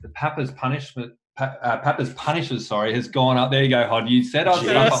the Papa's punishment. Papa's Punishers, has gone up. There you go, Hod. You said I'd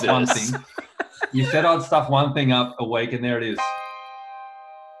stuff up one thing. You said I'd stuff one thing up a week, and there it is.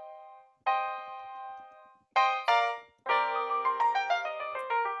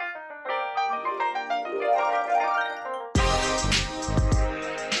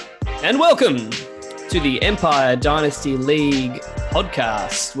 And welcome to the Empire Dynasty League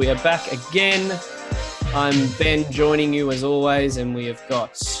podcast. We are back again. I'm Ben, joining you as always, and we have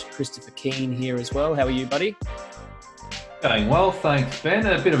got Christopher Keane here as well. How are you, buddy? Going well, thanks, Ben.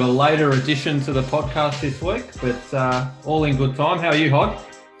 A bit of a later addition to the podcast this week, but all in good time. How are you, Hod?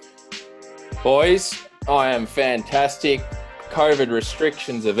 Boys, I am fantastic. COVID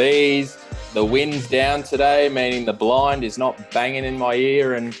restrictions have eased. The wind's down today, meaning the blind is not banging in my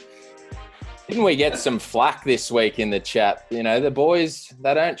ear. And didn't we get some flack this week in the chat? You know, the boys,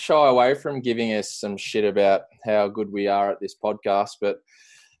 they don't shy away from giving us some shit about how good we are at this podcast. But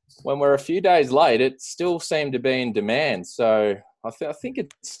when we're a few days late, it still seemed to be in demand. So I think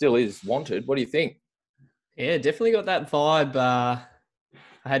it still is wanted. What do you think? Yeah, definitely got that vibe. I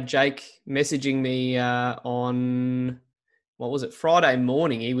had Jake messaging me on, Friday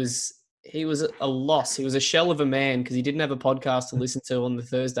morning. He was a loss. He was a shell of a man because he didn't have a podcast to listen to on the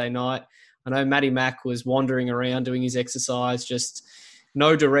Thursday night. I know Matty Mack was wandering around doing his exercise, just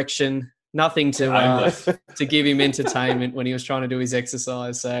no direction, nothing to give him entertainment when he was trying to do his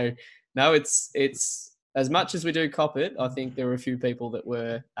exercise. So, no, it's as much as we do cop it, I think there were a few people that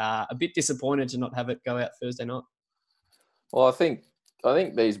were a bit disappointed to not have it go out Thursday night. Well, I think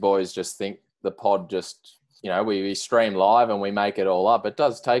these boys just think the pod just, we stream live and we make it all up. It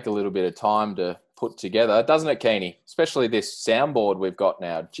does take a little bit of time to put together, doesn't it, Keeney? Especially this soundboard we've got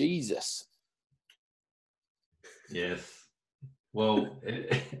now. Jesus. Yes. Well,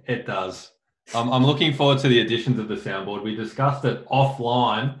 it does. I'm looking forward to the additions of the soundboard. We discussed it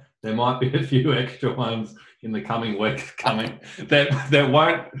offline. There might be a few extra ones in the coming weeks coming that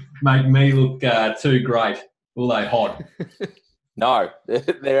won't make me look too great, will they, Hod? No.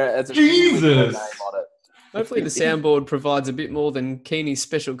 There's a Jesus! name on it. Hopefully the soundboard provides a bit more than Keeney's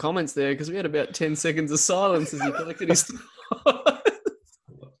special comments there, because we had about 10 seconds of silence as he collected his thoughts.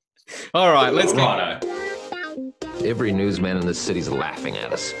 All right, let's go. Every newsman in this city's laughing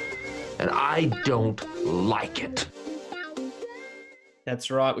at us, and I don't like it. That's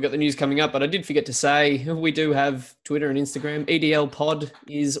right. We've got the news coming up, but I did forget to say we do have Twitter and Instagram. EDL Pod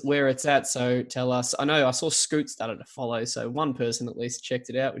is where it's at, so tell us. I know I saw Scoot started to follow, so one person at least checked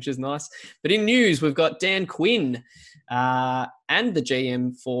it out, which is nice. But in news, we've got Dan Quinn and the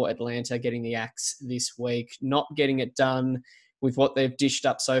GM for Atlanta getting the axe this week, not getting it done with what they've dished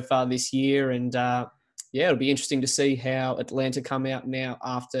up so far this year. And it'll be interesting to see how Atlanta come out now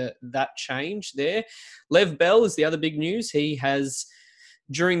after that change there. Lev Bell is the other big news. He has,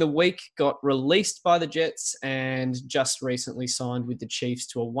 during the week, got released by the Jets and just recently signed with the Chiefs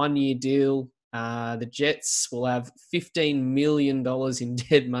to a one-year deal. The Jets will have $15 million in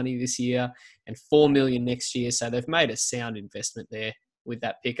dead money this year and $4 million next year. So they've made a sound investment there with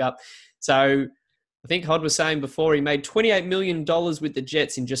that pickup. So I think Hod was saying before he made $28 million with the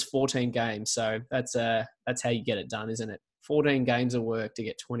Jets in just 14 games. So that's how you get it done, isn't it? 14 games of work to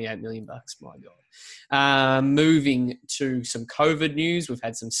get $28 million. My God. Moving to some COVID news. We've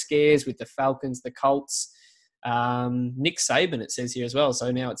had some scares with the Falcons, the Colts. Nick Saban, it says here as well. So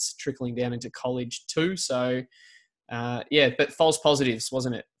now it's trickling down into college too. So, but false positives,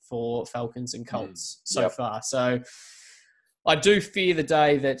 wasn't it, for Falcons and Colts so far. So I do fear the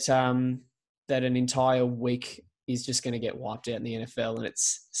day that that an entire week is just going to get wiped out in the NFL, and it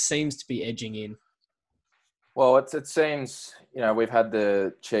seems to be edging in. Well, it seems, we've had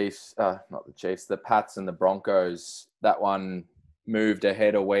the Chiefs, the Pats and the Broncos. That one moved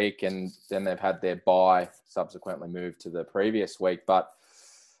ahead a week, and then they've had their bye subsequently moved to the previous week. But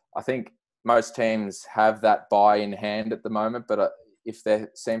I think most teams have that bye in hand at the moment. But if there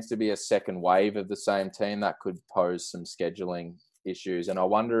seems to be a second wave of the same team, that could pose some scheduling issues. And I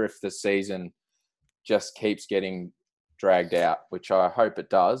wonder if the season just keeps getting dragged out, which I hope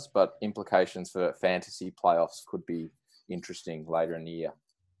it does, but implications for fantasy playoffs could be interesting later in the year.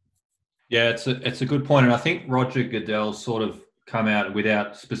 Yeah, it's a good point. And I think Roger Goodell's sort of come out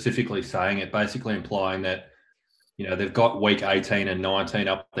without specifically saying it, basically implying that, they've got week 18 and 19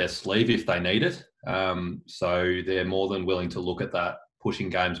 up their sleeve if they need it. So they're more than willing to look at that,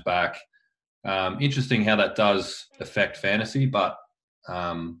 pushing games back. Interesting how that does affect fantasy, but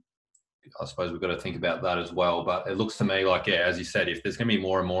I suppose we've got to think about that as well. But it looks to me like, as you said, if there's going to be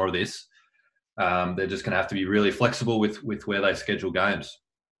more and more of this, they're just going to have to be really flexible with where they schedule games.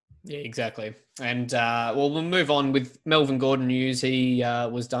 Yeah, exactly. And we'll move on with Melvin Gordon news. He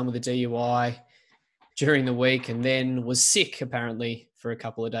was done with a DUI during the week and then was sick apparently for a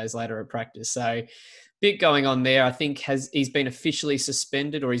couple of days later at practice. So bit going on there. I think he's been officially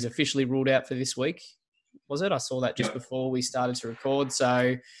suspended, or he's officially ruled out for this week. Was it? I saw that just before we started to record.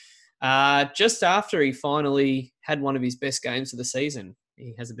 So just after he finally had one of his best games of the season,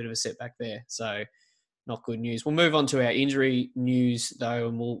 he has a bit of a setback there. So not good news. We'll move on to our injury news though,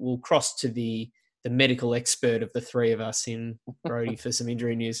 and we'll cross to the medical expert of the three of us in Brody for some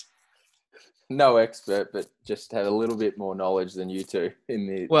injury news. No expert, but just have a little bit more knowledge than you two in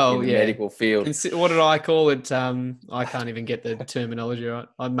the medical field. What did I call it? I can't even get the terminology right.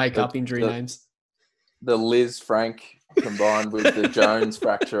 I make up injury names. The Liz Frank combined with the Jones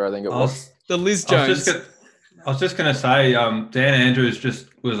fracture, I think it was. The Liz Jones. I was just going to say, Dan Andrews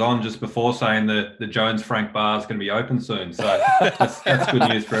was on just before saying that the Jones Frank bar is going to be open soon. So that's good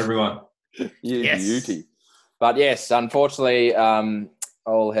news for everyone. Beauty. But yes, unfortunately,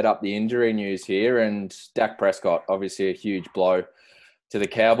 I'll head up the injury news here. And Dak Prescott, obviously a huge blow to the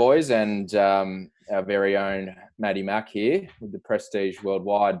Cowboys and our very own Matty Mack here with the Prestige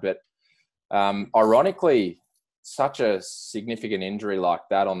Worldwide. But ironically, such a significant injury like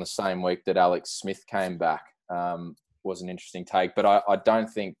that on the same week that Alex Smith came back was an interesting take. But I don't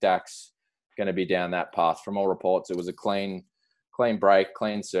think Dak's going to be down that path. From all reports, it was a clean break,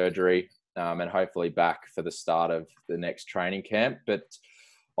 clean surgery, and hopefully back for the start of the next training camp. But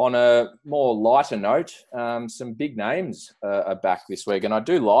on a more lighter note, some big names are back this week. And I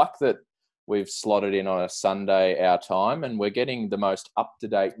do like that we've slotted in on a Sunday our time and we're getting the most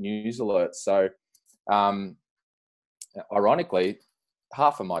up-to-date news alerts. So ironically,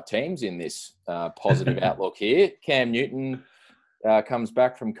 half of my team's in this positive outlook here. Cam Newton comes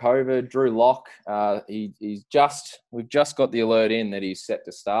back from COVID. Drew Lock, we've just got the alert in that he's set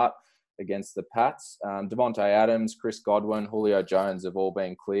to start against the Pats. Devontae Adams, Chris Godwin, Julio Jones have all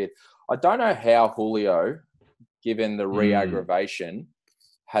been cleared. I don't know how Julio, given the re-aggravation,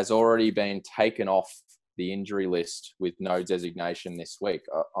 has already been taken off the injury list with no designation this week.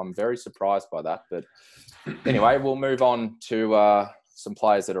 I'm very surprised by that. But anyway, we'll move on to some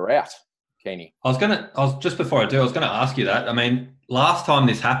players that are out. Keeney. Just before I do, I was going to ask you that. I mean, last time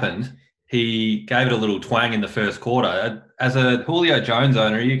this happened, he gave it a little twang in the first quarter. As a Julio Jones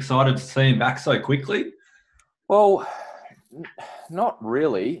owner, are you excited to see him back so quickly? Well, not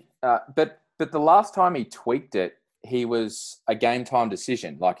really. But the last time he tweaked it, he was a game time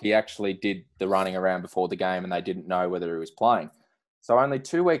decision. Like he actually did the running around before the game and they didn't know whether he was playing. So only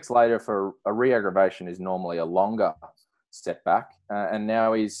 2 weeks later for a re-aggravation is normally a longer step back. And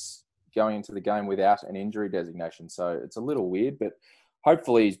now he's going into the game without an injury designation. So it's a little weird, but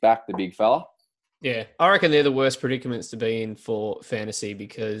hopefully he's back, the big fella. Yeah, I reckon they're the worst predicaments to be in for fantasy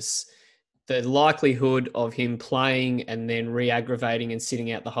because the likelihood of him playing and then re-aggravating and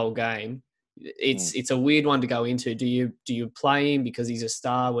sitting out the whole game, it's a weird one to go into. Do you play him because he's a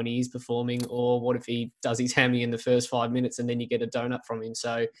star when he is performing, or what if he does his hammy in the first 5 minutes and then you get a donut from him?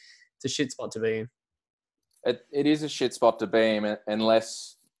 So it's a shit spot to be in. It is a shit spot to be in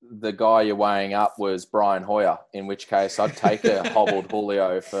unless the guy you're weighing up was Brian Hoyer, in which case I'd take a hobbled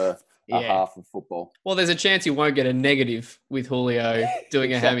Julio for a half of football. Well, there's a chance you won't get a negative with Julio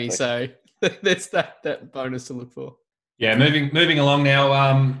doing a hammy, so there's that bonus to look for. Yeah, moving along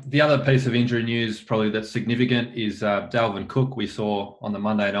now. The other piece of injury news probably that's significant is Dalvin Cook. We saw on the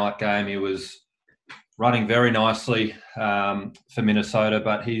Monday night game he was running very nicely for Minnesota,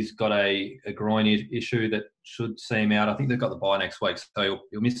 but he's got a groin issue that should see him out. I think they've got the bye next week, so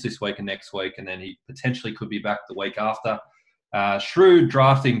he'll miss this week and next week, and then he potentially could be back the week after. Shrewd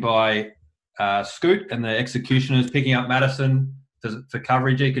drafting by Scoot and the Executioners, picking up Madison for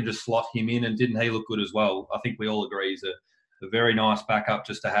coverage. He can just slot him in, and didn't he look good as well? I think we all agree he's a very nice backup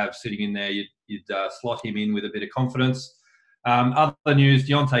just to have sitting in there. You'd slot him in with a bit of confidence. Other news,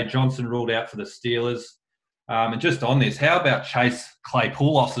 Deontay Johnson ruled out for the Steelers. And just on this, how about Chase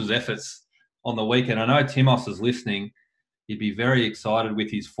Claypoolos's efforts on the weekend? I know Timos is listening. He'd be very excited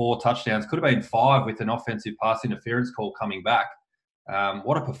with his 4 touchdowns. Could have been 5 with an offensive pass interference call coming back.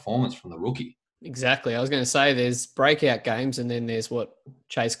 What a performance from the rookie. Exactly. I was going to say there's breakout games and then there's what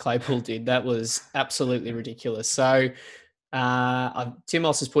Chase Claypool did. That was absolutely ridiculous. So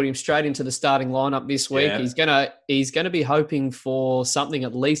Timos has put him straight into the starting lineup this week. Yeah. He's gonna be hoping for something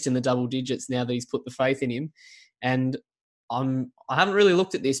at least in the double digits now that he's put the faith in him. And I haven't really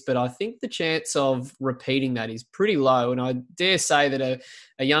looked at this, but I think the chance of repeating that is pretty low. And I dare say that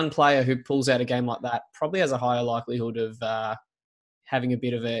a young player who pulls out a game like that probably has a higher likelihood of having a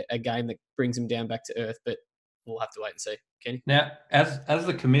bit of a game that brings him down back to earth. But we'll have to wait and see. Kenny? Now, as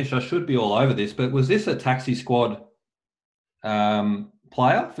the commissioner, I should be all over this, but was this a taxi squad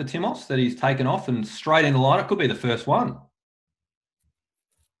player for Timos that he's taken off and straight in the line? It could be the first one.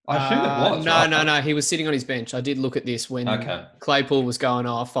 I assume it was. No. He was sitting on his bench. I did look at this when Claypool was going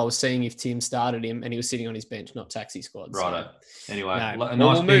off. I was seeing if Tim started him, and he was sitting on his bench, not taxi squad. Righto. So, anyway, a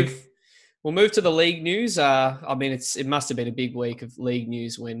nice pick. We'll move to the league news. It must have been a big week of league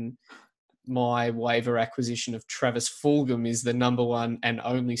news when my waiver acquisition of Travis Fulgham is the number one and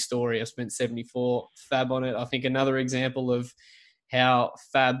only story. I spent 74 fab on it. I think another example of how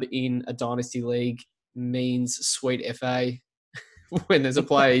fab in a dynasty league means sweet FA. When there's a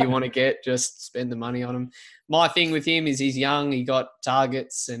player you want to get, just spend the money on him. My thing with him is he's young, he got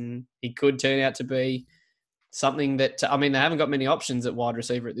targets, and he could turn out to be something that, they haven't got many options at wide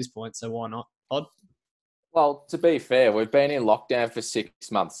receiver at this point, so why not? Pod? Well, to be fair, we've been in lockdown for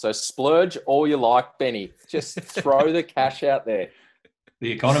 6 months, so splurge all you like, Benny. Just throw the cash out there.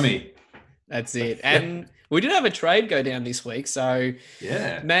 The economy. That's it. And we did have a trade go down this week, so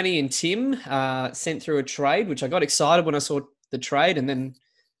yeah, Manny and Tim sent through a trade, which I got excited when I saw the trade, and then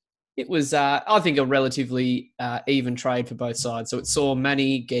it was, I think, a relatively even trade for both sides. So it saw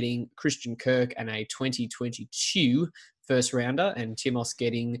Manny getting Christian Kirk and a 2022 first rounder, and Timos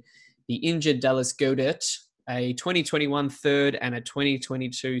getting the injured Dallas Goedert, a 2021 third and a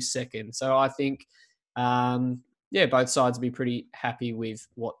 2022 second. So I think, both sides will be pretty happy with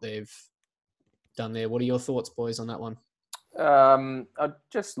what they've done there. What are your thoughts, boys, on that one?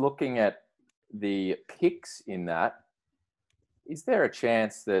 Just looking at the picks in that, is there a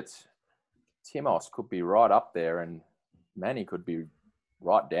chance that Timos could be right up there and Manny could be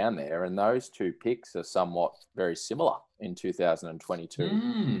right down there? And those two picks are somewhat very similar in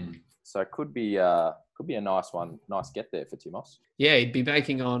 2022. So it could be a nice one, nice get there for Timos. Yeah, he'd be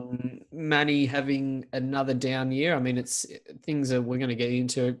banking on Manny having another down year. I mean, we're going to get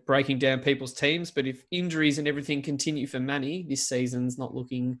into breaking down people's teams, but if injuries and everything continue for Manny, this season's not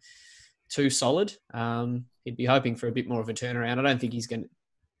looking too solid. He'd be hoping for a bit more of a turnaround. I don't think he's going to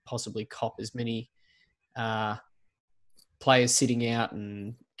possibly cop as many players sitting out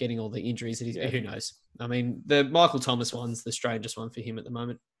and getting all the injuries that who knows? I mean, the Michael Thomas one's the strangest one for him at the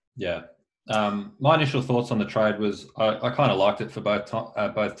moment. Yeah. My initial thoughts on the trade was I kind of liked it for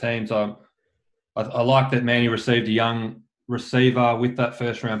both teams. I like that Manny received a young receiver with that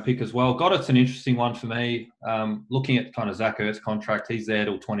first round pick as well. It's an interesting one for me. Looking at kind of Zach Ertz's contract, he's there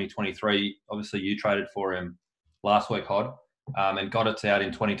till 2023. Obviously, you traded for him last week, Hod, and Goddard's out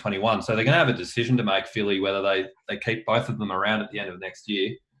in 2021. So they're going to have a decision to make, Philly, whether they keep both of them around at the end of next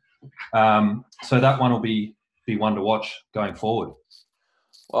year. So that one will be one to watch going forward.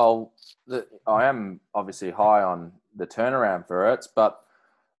 Well, I am obviously high on the turnaround for Ertz, but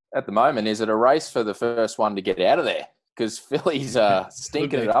at the moment, is it a race for the first one to get out of there? Because Philly's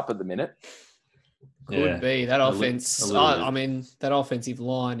stinking it up at the minute. Could be. That offense, that offensive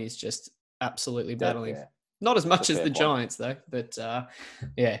line is just absolutely battling. Yeah. Not as much as the Giants, though. But,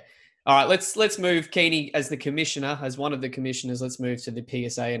 yeah. All right, let's move, Keeney, as the commissioner, as one of the commissioners, let's move to the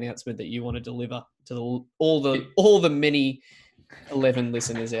PSA announcement that you want to deliver to all the many 11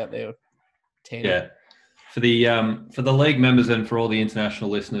 listeners out there. 10. Yeah. For the league members and for all the international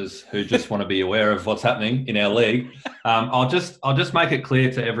listeners who just want to be aware of what's happening in our league, I'll just make it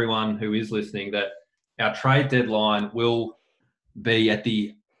clear to everyone who is listening that our trade deadline will be at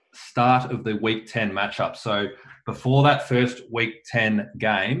the start of the week 10 matchup. So before that first week 10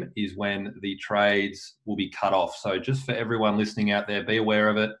 game is when the trades will be cut off. So just for everyone listening out there, be aware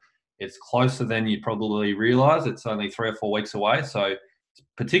of it. It's closer than you probably realise. It's only 3 or 4 weeks away. So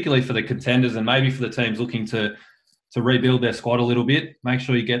particularly for the contenders and maybe for the teams looking to rebuild their squad a little bit, make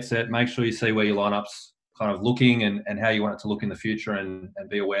sure you get set, make sure you see where your lineup's kind of looking and how you want it to look in the future, and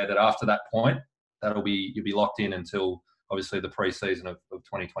be aware that after that point, you'll be locked in until obviously the pre-season of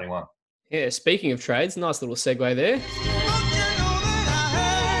 2021. Yeah, speaking of trades, nice little segue there.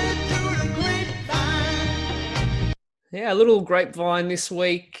 Yeah, a little grapevine this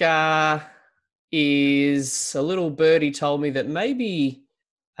week is a little birdie told me that maybe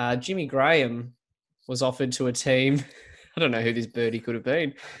Jimmy Graham was offered to a team. I don't know who this birdie could have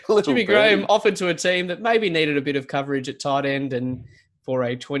been. Jimmy Graham offered to a team that maybe needed a bit of coverage at tight end and for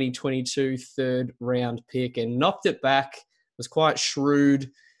a 2022 third round pick, and knocked it back, was quite shrewd,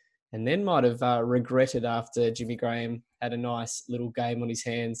 and then might have regretted after Jimmy Graham had a nice little game on his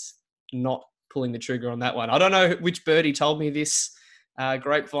hands, not pulling the trigger on that one. I don't know which birdie told me this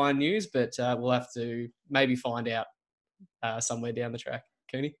grapevine news, but we'll have to maybe find out somewhere down the track.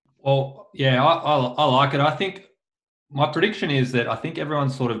 Cooney? Well, yeah, I like it. I think my prediction is that I think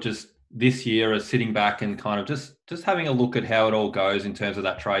everyone's sort of just this year are sitting back and kind of just having a look at how it all goes in terms of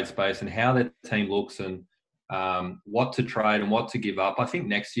that trade space and how their team looks and what to trade and what to give up. I think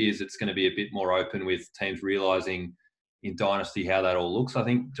next year's it's going to be a bit more open with teams realising in Dynasty how that all looks. I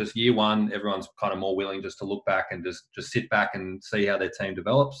think just year one, everyone's kind of more willing just to look back and just sit back and see how their team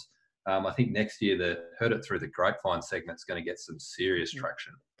develops. I think next year the Heard It Through the Grapevine segment's going to get some serious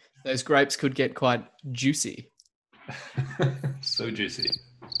traction. Those grapes could get quite juicy. So juicy.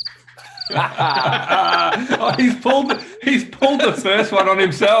 Oh, he's pulled the first one on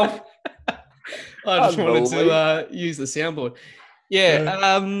himself. I just wanted to use the soundboard.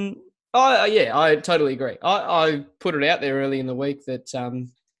 Yeah. I totally agree. I put it out there early in the week that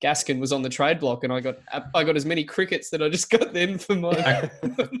Gaskin was on the trade block, and I got as many crickets that I just got then for my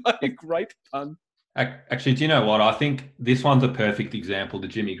grape pun. Actually, do you know what? I think this one's a perfect example to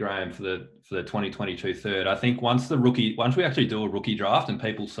Jimmy Graham for the 2022 third. I think once we actually do a rookie draft and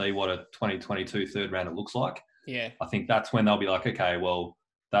people see what a 2022 third rounder looks like, I think that's when they'll be like, okay, well,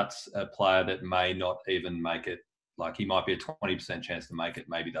 that's a player that may not even make it. Like he might be a 20% chance to make it.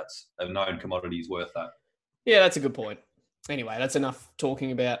 Maybe that's a known commodity is worth that. Yeah, that's a good point. Anyway, that's enough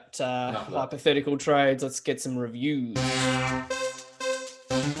talking about hypothetical trades. Let's get some reviews.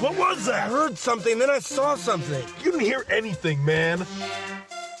 What was that? I heard something, then I saw something. You didn't hear anything, man.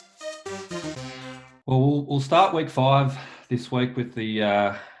 Well, we'll start week 5 this week with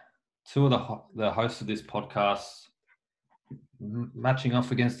the two of the hosts of this podcast matching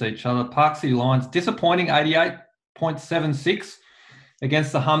off against each other. Park City Lions, disappointing 88.76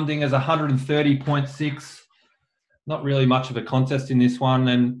 against the Humdingers, 130.6. Not really much of a contest in this one.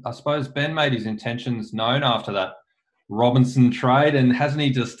 And I suppose Ben made his intentions known after that Robinson trade, and hasn't he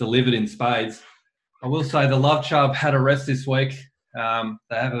just delivered in spades? I will say the Love Chubb had a rest this week.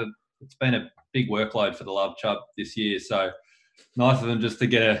 It's been a big workload for the Love Chubb this year, so nice of them just to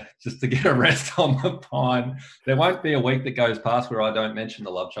get a rest on the pine. There won't be a week that goes past where I don't mention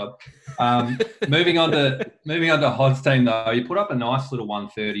the Love Chubb. Moving on to Hod's team though, he put up a nice little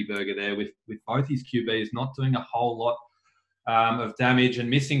 130 burger there with both his QBs not doing a whole lot of damage and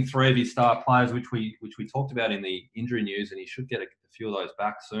missing 3 of his star players, which we talked about in the injury news, and he should get a few of those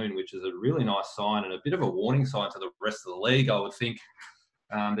back soon, which is a really nice sign and a bit of a warning sign to the rest of the league, I would think,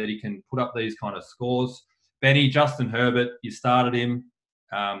 that he can put up these kind of scores. Benny, Justin Herbert, you started him.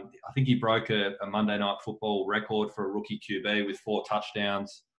 I think he broke a Monday Night Football record for a rookie QB with 4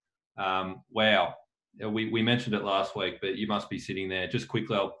 touchdowns. Wow. We mentioned it last week, but you must be sitting there. Just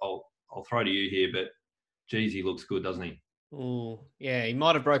quickly, I'll throw to you here, but geez, he looks good, doesn't he? Oh, yeah, he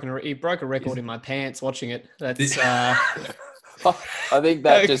might have broke a record in my pants watching it. That's I think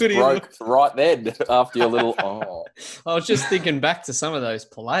that just broke right then after your little I was just thinking back to some of those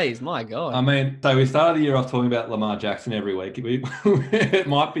plays. My God. I mean, so we started the year off talking about Lamar Jackson every week. It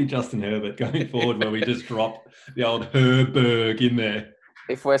might be Justin Herbert going forward where we just drop the old Herberg in there.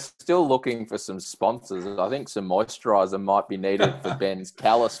 If we're still looking for some sponsors, I think some moisturizer might be needed for Ben's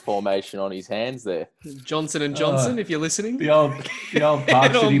callus formation on his hands there. Johnson & Johnson, if you're listening. The old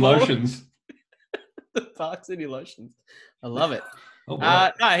Park City lotions. The Park City lotions. I love it. Oh,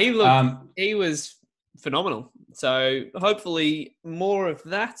 wow. No, he was phenomenal. So hopefully more of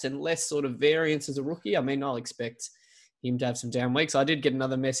that and less sort of variance as a rookie. I mean, I'll expect him to have some down weeks. I did get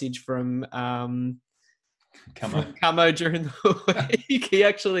another message from Camo during the week.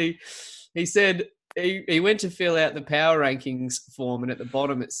 He said he went to fill out the power rankings form, and at the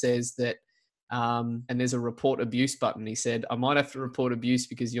bottom it says that and there's a report abuse button. He said, I might have to report abuse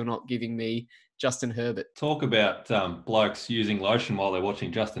because you're not giving me Justin Herbert. Talk about blokes using lotion while they're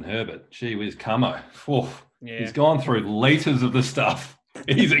watching Justin Herbert. Gee whiz, Camo. Yeah. He's gone through liters of the stuff.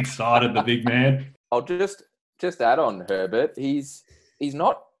 He's excited, the big man. I'll just add on Herbert. He's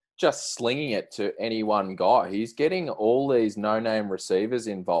not just slinging it to any one guy. He's getting all these no-name receivers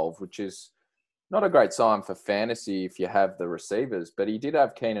involved, which is not a great sign for fantasy if you have the receivers. But he did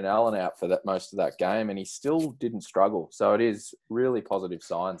have Keenan Allen out for that most of that game, and he still didn't struggle. So it is really positive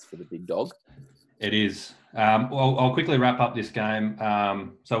signs for the big dog. It is. Well, I'll quickly wrap up this game. I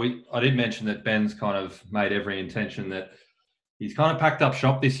did mention that Ben's kind of made every intention that he's kind of packed up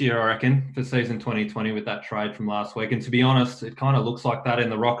shop this year, I reckon, for season 2020 with that trade from last week. And to be honest, it kind of looks like that in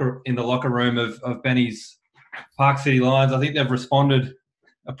the locker room of Benny's Park City Lions. I think they've responded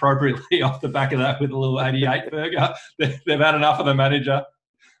appropriately off the back of that with a little 88 burger. They've had enough of the manager.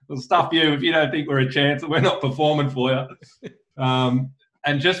 We'll stuff you if you don't think we're a chance, we're not performing for you.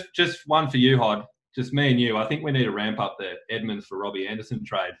 And just one for you, Hod. Just me and you. I think we need to ramp up the Edmonds for Robbie Anderson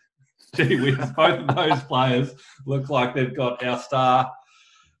trade. Gee whiz, both of those players look like they've got the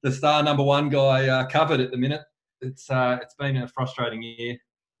star number 1 guy covered at the minute. It's been a frustrating year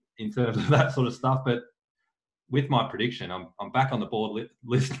in terms of that sort of stuff. But with my prediction, I'm back on the board,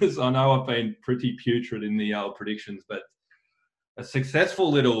 listeners. I know I've been pretty putrid in the predictions, but a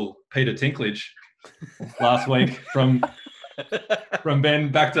successful little Peter Dinklage last week from Ben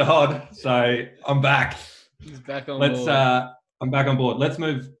back to Hod. So I'm back. He's back on board. I'm back on board. Let's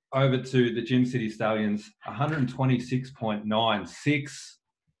move over to the Gym City Stallions, 126.96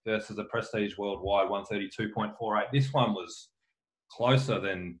 versus the Prestige Worldwide, 132.48. This one was closer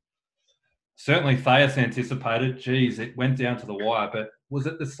than certainly Thais anticipated. Geez, it went down to the wire. But was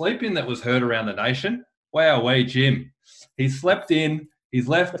it the sleep-in that was heard around the nation? Wowee, Jim. He slept in. He's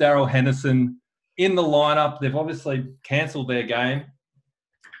left Daryl Henderson in the lineup. They've obviously cancelled their game.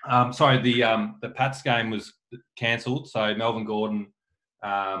 The Pats game was cancelled. So Melvin Gordon,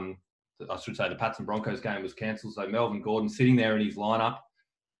 I should say the Pats and Broncos game was cancelled. So Melvin Gordon sitting there in his lineup.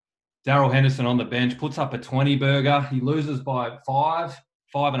 Daryl Henderson on the bench puts up a 20 burger. He loses by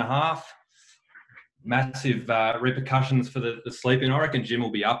 5.5. Massive repercussions for the sleep-in. I reckon Jim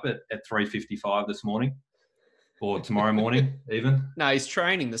will be up at 3:55 this morning or tomorrow morning even. No, he's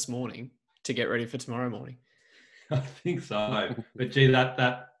training this morning to get ready for tomorrow morning. I think so. But gee,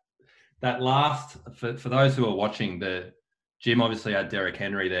 that last, for those who are watching, the Jim obviously had Derek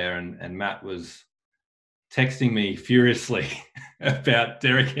Henry there, and Matt was texting me furiously about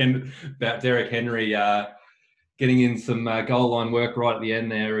Derek Henry getting in some goal line work right at the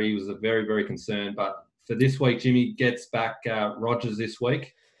end there. He was very, very concerned. But for this week, Jimmy gets back Rogers this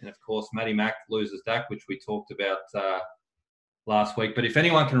week. And, of course, Matty Mack loses Dak, which we talked about last week. But if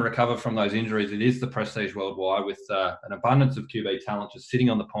anyone can recover from those injuries, it is the Prestige Worldwide with an abundance of QB talent just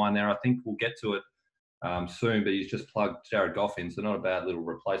sitting on the pine there. I think we'll get to it soon, but he's just plugged Jared Goff in, so not a bad little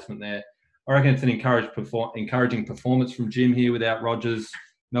replacement there. I reckon it's an encouraging performance from Jim here without Rogers,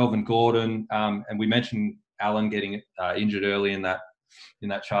 Melvin Gordon, and we mentioned Allen getting injured early in that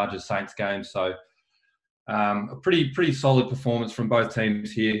Chargers Saints game. So a pretty solid performance from both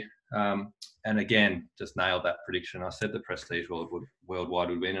teams here. And again, just nailed that prediction. I said the Prestige Worldwide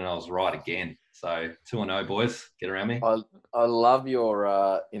would win, and I was right again. So 2-0, boys. Get around me. I love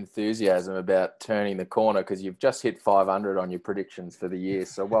your enthusiasm about turning the corner because you've just hit 500 on your predictions for the year.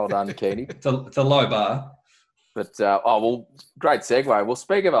 So well done, Keeney. It's a low bar. But, great segue. We'll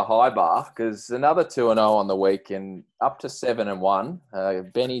speak of a high bar because another 2-0 on the week and up to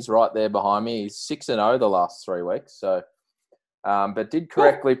 7-1. Benny's right there behind me. He's 6-0 the last 3 weeks. So, but did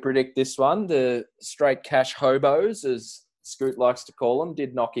correctly predict this one. The straight cash hobos, as Scoot likes to call them,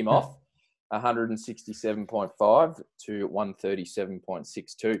 did knock him off 167.5 to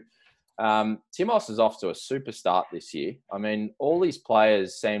 137.62. Timos is off to a super start this year. I mean, all these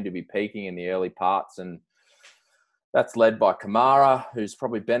players seem to be peaking in the early parts, and that's led by Kamara, who's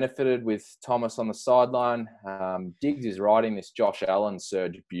probably benefited with Thomas on the sideline. Diggs is riding this Josh Allen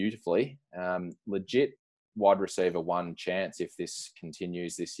surge beautifully. Legit wide receiver one chance if this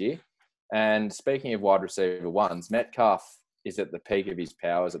continues this year. And speaking of wide receiver ones, Metcalf is at the peak of his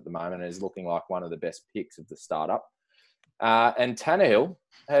powers at the moment and is looking like one of the best picks of the startup. And Tannehill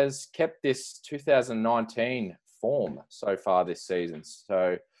has kept this 2019 form so far this season.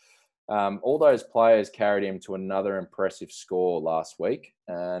 So all those players carried him to another impressive score last week.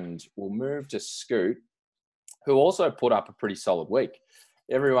 And we'll move to Scoot, who also put up a pretty solid week.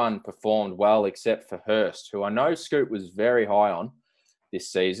 Everyone performed well except for Hurst, who I know Scoot was very high on this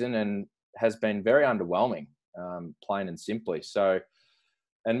season and has been very underwhelming, plain and simply. So,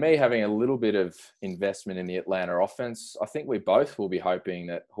 and me having a little bit of investment in the Atlanta offense, I think we both will be hoping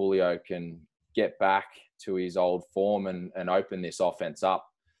that Julio can get back to his old form and open this offense up.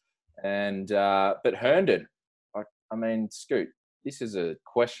 And but Herndon, I mean, Scoot, this is a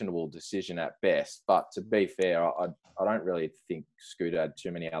questionable decision at best. But to be fair, I don't really think Scoot had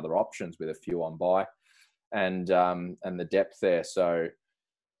too many other options with a few on by, and the depth there. So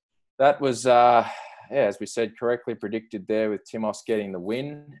that was, as we said, correctly predicted there with Timos getting the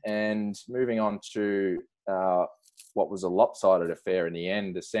win. And moving on to what was a lopsided affair in the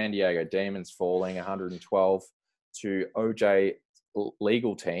end, the San Diego Demons falling 112 to OJ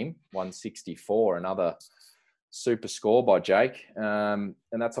Legal Team 164, another super score by Jake, and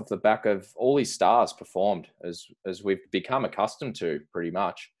that's off the back of all his stars performed as we've become accustomed to pretty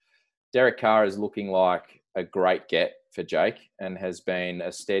much. Derek Carr is looking like a great get for Jake and has been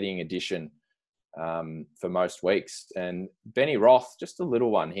a steadying addition for most weeks. And Benny Roth, just a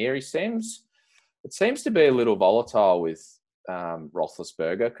little one here. It seems to be a little volatile with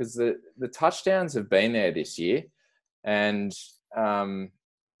Roethlisberger because the touchdowns have been there this year, and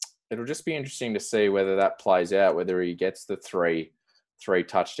it'll just be interesting to see whether that plays out, whether he gets the three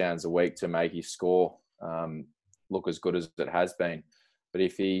touchdowns a week to make his score look as good as it has been. But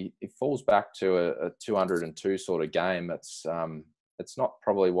if he falls back to a 202 sort of game, it's not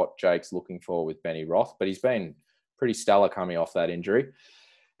probably what Jake's looking for with Benny Roth. But he's been pretty stellar coming off that injury.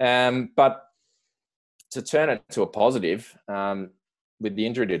 But to turn it to a positive, with the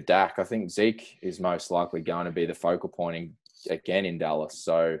injury to Dak, I think Zeke is most likely going to be the focal point again in Dallas.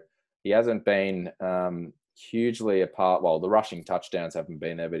 So he hasn't been hugely apart. Well, the rushing touchdowns haven't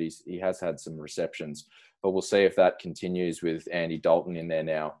been there, but he has had some receptions. But we'll see if that continues with Andy Dalton in there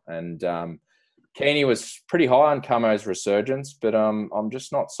now. And Keeney was pretty high on Camo's resurgence, but I'm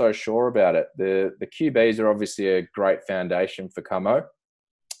just not so sure about it. The QBs are obviously a great foundation for Camo,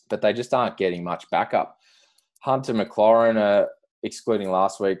 but they just aren't getting much backup. Hunt and McLaurin, excluding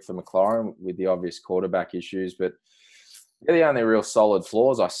last week for McLaurin with the obvious quarterback issues, but they're the only real solid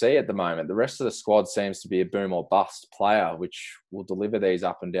flaws I see at the moment. The rest of the squad seems to be a boom or bust player, which will deliver these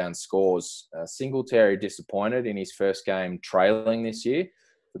up and down scores. Singletary disappointed in his first game trailing this year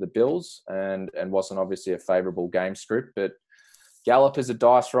for the Bills and wasn't obviously a favourable game script. But Gallup is a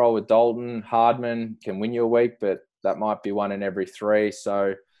dice roll with Dalton. Hardman can win you a week, but that might be 1 in every 3.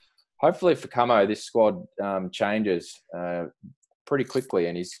 So hopefully for Camo, this squad changes pretty quickly.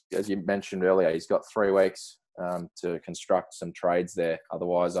 And he's, as you mentioned earlier, he's got 3 weeks to construct some trades there.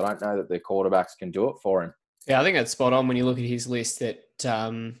 Otherwise, I don't know that the quarterbacks can do it for him. Yeah, I think that's spot on when you look at his list. That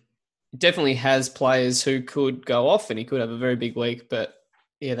definitely has players who could go off and he could have a very big week. But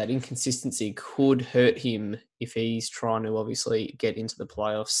yeah, that inconsistency could hurt him if he's trying to obviously get into the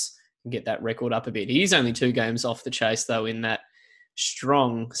playoffs and get that record up a bit. He's only 2 games off the chase, though, in that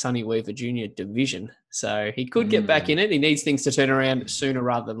strong Sonny Weaver Jr. division. So he could get back in it. He needs things to turn around sooner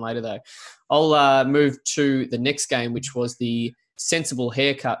rather than later, though. I'll move to the next game, which was the Sensible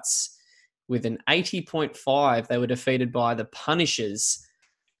Haircuts with an 80.5. They were defeated by the Punishers.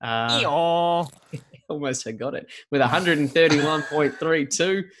 Almost forgot it. With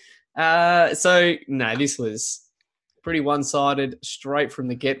 131.32. So, no, this was pretty one-sided straight from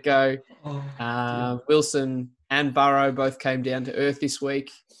the get-go. Wilson and Burrow both came down to earth this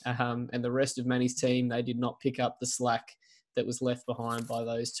week. And the rest of Manny's team, they did not pick up the slack that was left behind by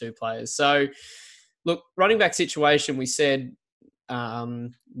those 2 players. So, look, running back situation, we said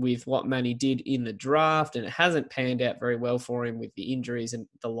with what Manny did in the draft, and it hasn't panned out very well for him with the injuries and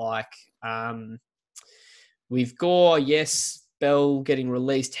the like. With Gore, yes, Bell getting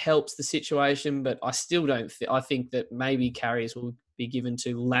released helps the situation, but I still don't I think that maybe carries will be given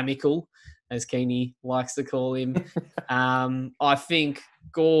to Lamical, as Keeney likes to call him. I think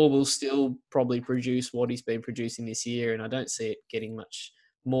Gore will still probably produce what he's been producing this year, and I don't see it getting much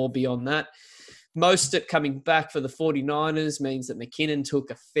more beyond that. Mostert coming back for the 49ers means that McKinnon took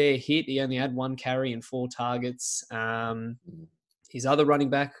a fair hit. He only had 1 carry and 4 targets. His other running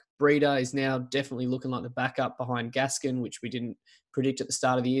back, Breeder, is now definitely looking like the backup behind Gaskin, which we didn't predict at the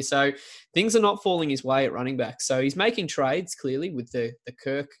start of the year. So things are not falling his way at running back. So he's making trades, clearly, with the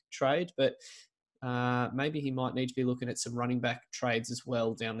Kirk trade, but maybe he might need to be looking at some running back trades as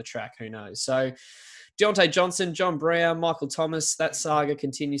well down the track. Who knows? So Deontay Johnson, John Brown, Michael Thomas, that saga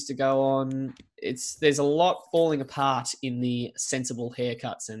continues to go on. There's a lot falling apart in the Sensible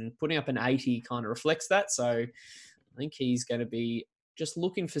Haircuts, and putting up an 80 kind of reflects that. So I think he's going to be just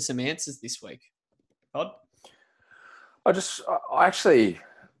looking for some answers this week. Todd? I actually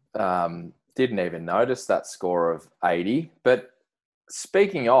didn't even notice that score of 80. But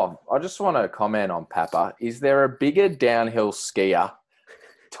speaking of, I just want to comment on Papa. Is there a bigger downhill skier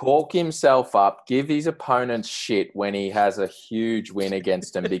talk himself up, give his opponents shit when he has a huge win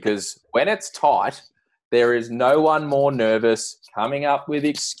against them? Because when it's tight, there is no one more nervous, coming up with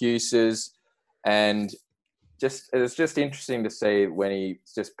excuses, and it's just interesting to see when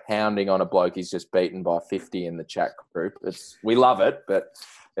he's just pounding on a bloke he's just beaten by 50 in the chat group. We love it, but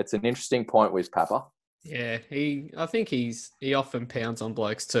it's an interesting point with Papa. Yeah, I think he often pounds on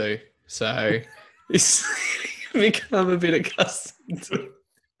blokes too, so he's become a bit accustomed to it.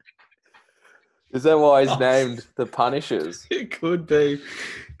 Is that why he's named the Punishers? It could be.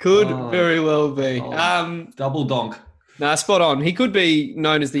 Could very well be. Double donk. Nah, spot on. He could be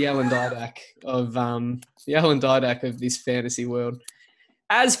known as the Alan Didak of this fantasy world.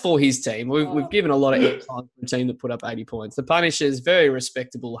 As for his team, we've given a lot of airtime for a team that put up 80 points. The Punishers, very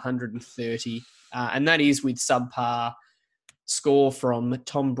respectable, 130. And that is with subpar score from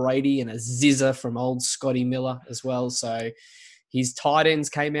Tom Brady and a zizzer from old Scotty Miller as well. So his tight ends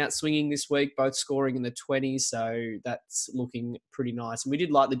came out swinging this week, both scoring in the 20s. So that's looking pretty nice. And we did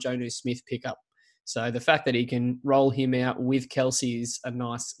like the Jonnu Smith pickup. So the fact that he can roll him out with Kelsey is a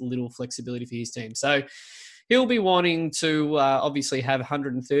nice little flexibility for his team. So he'll be wanting to obviously have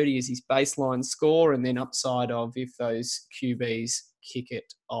 130 as his baseline score, and then upside of if those QBs kick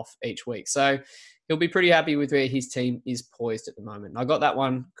it off each week. So he'll be pretty happy with where his team is poised at the moment. And I got that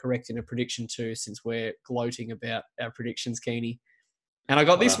one correct in a prediction too, since we're gloating about our predictions, Keeney. And I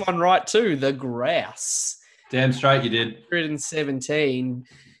got this one right too, the Grouse. Damn straight you did. 117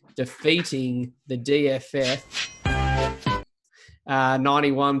 defeating the DFF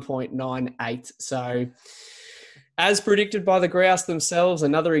 91.98. So as predicted by the Grouse themselves,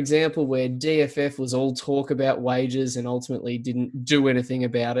 another example where DFF was all talk about wages and ultimately didn't do anything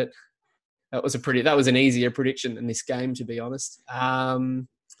about it. That was an easier prediction than this game, to be honest.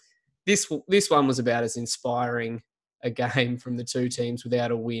 This one was about as inspiring a game from the two teams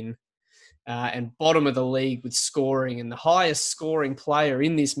without a win. And bottom of the league with scoring, and the highest scoring player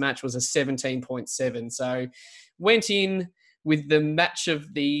in this match was a 17.7. So went in with the match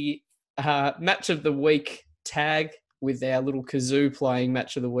of the week tag with our little kazoo playing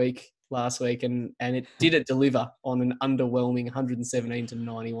match of the week last week, and it didn't deliver on an underwhelming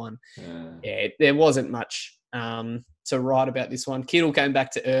 117-91. Yeah, there wasn't much to write about this one. Kittle came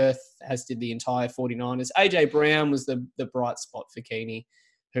back to earth, as did the entire 49ers. AJ Brown was the bright spot for Keeney,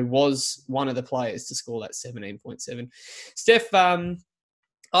 who was one of the players to score that 17.7. Steph, I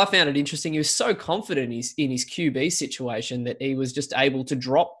found it interesting. He was so confident in his QB situation that he was just able to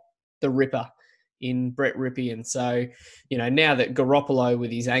drop the ripper in Brett Ripien. So, now that Garoppolo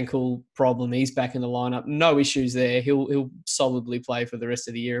with his ankle problem, he's back in the lineup, no issues there. He'll solidly play for the rest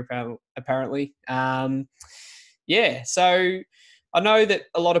of the year, apparently. So I know that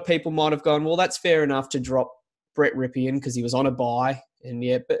a lot of people might have gone, well, that's fair enough to drop Brett Ripien because he was on a bye.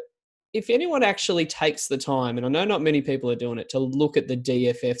 But if anyone actually takes the time, and I know not many people are doing it, to look at the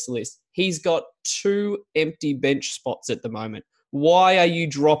DFF's list, he's got 2 empty bench spots at the moment. Why are you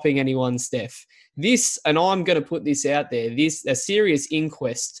dropping anyone, Steph? This, and I'm going to put this out there, a serious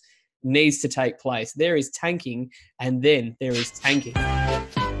inquest needs to take place. There is tanking, and then there is tanking.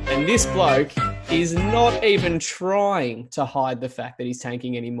 And this bloke is not even trying to hide the fact that he's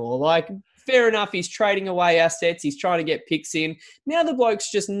tanking anymore. Like, fair enough, he's trading away assets. He's trying to get picks in. Now the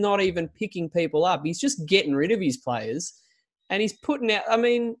bloke's just not even picking people up. He's just getting rid of his players, and he's putting out. I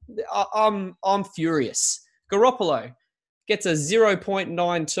mean, I'm furious. Garoppolo gets a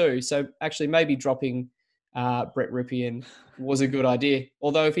 0.92. So actually, maybe dropping Brett Ripien was a good idea.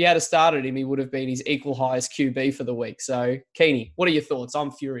 Although if he had started him, he would have been his equal highest QB for the week. So Keeney, what are your thoughts?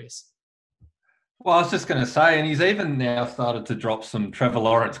 I'm furious. Well, I was just going to say, and he's even now started to drop some Trevor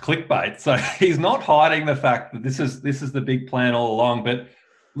Lawrence clickbait. So he's not hiding the fact that this is the big plan all along. But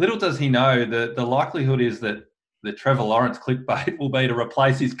little does he know that the likelihood is that the Trevor Lawrence clickbait will be to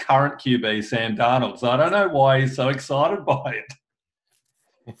replace his current QB, Sam Darnold. So I don't know why he's so excited by it.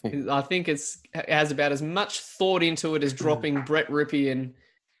 I think it has about as much thought into it as dropping Brett Ripien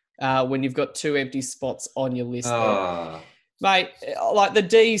when you've got 2 empty spots on your list. Mate, like the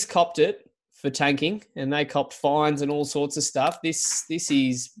D's copped it for tanking, and they copped fines and all sorts of stuff. This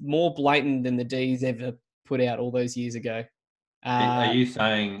is more blatant than the D's ever put out all those years ago. Are you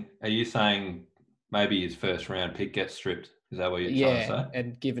saying maybe his first round pick gets stripped? Is that what you're trying to say? Yeah,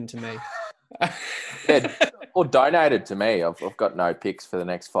 and given to me. Or donated to me. I've got no picks for the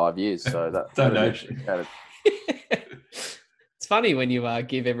next 5 years, so that donation. It's funny when you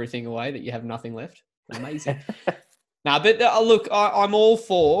give everything away that you have nothing left. Amazing. No, but look, I'm all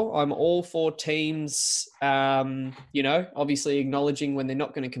for teams, obviously acknowledging when they're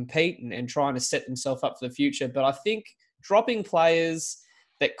not going to compete and trying to set themselves up for the future. But I think dropping players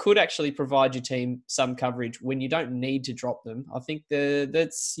that could actually provide your team some coverage when you don't need to drop them, I think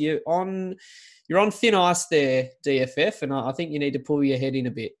you're on thin ice there, DFF, and I think you need to pull your head in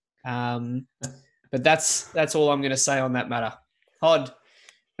a bit. But that's all I'm going to say on that matter. Hod.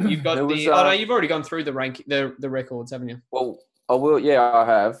 You've got you've already gone through the records, haven't you? Well, I will. Yeah, I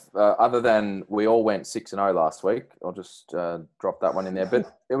have. Other than we all went 6-0 last week, I'll just drop that one in there.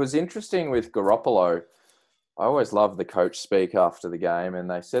 But it was interesting with Garoppolo. I always love the coach speak after the game, and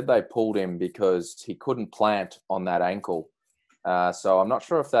they said they pulled him because he couldn't plant on that ankle. So I'm not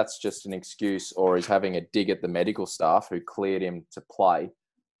sure if that's just an excuse or he's having a dig at the medical staff who cleared him to play.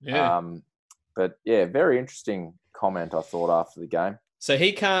 Yeah. But yeah, very interesting comment I thought after the game. So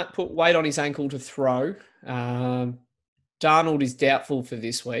he can't put weight on his ankle to throw. Darnold is doubtful for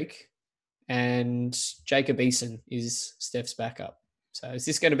this week. And Jacob Eason is Steph's backup. So is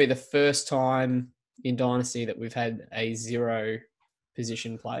this going to be the first time in Dynasty that we've had a 0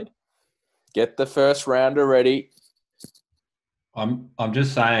 position played? Get the first rounder ready. I'm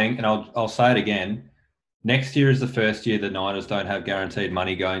just saying, and I'll say it again. Next year is the first year the Niners don't have guaranteed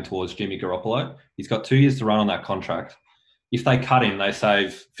money going towards Jimmy Garoppolo. He's got 2 years to run on that contract. If they cut him, they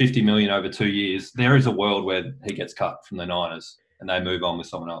save $50 million over 2 years. There is a world where he gets cut from the Niners. and they move on with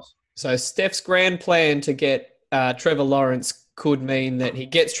someone else. So Steph's grand plan to get Trevor Lawrence could mean that he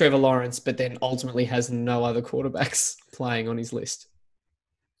gets Trevor Lawrence, but then ultimately has no other quarterbacks playing on his list.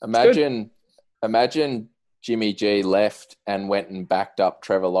 Imagine Jimmy G left and went and backed up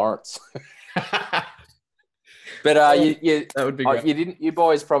Trevor Lawrence. But that would be great. You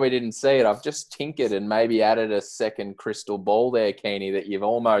boys probably didn't see it. I've just tinkered and maybe added a second crystal ball there, Keeney, that you've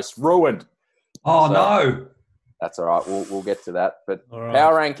almost ruined. Oh, no. That's all right. We'll get to that. But right.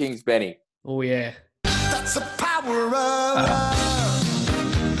 Power rankings, Benny. Oh, yeah. That's the power of love.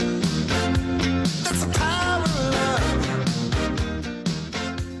 That's the power of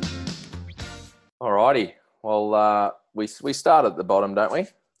love. All righty. Well, we start at the bottom, don't we?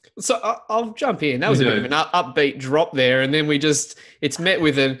 So I'll jump in. That was a bit of an upbeat drop there, and then it's met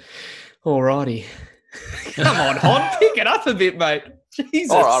with an alrighty. Come on, Hod, pick it up a bit, mate.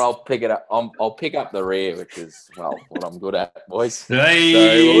 Jesus. All right, I'll pick it up. I'll pick up the rear, which is what I'm good at, boys.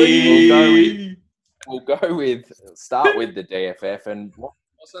 Hey. So we'll start with the DFF, and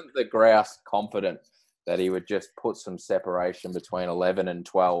wasn't the Grouse confident that he would just put some separation between 11 and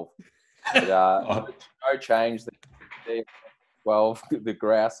 12? But, no change. The DFF 12, the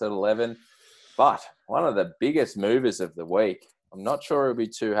Grouse at 11. But one of the biggest movers of the week, I'm not sure he'll be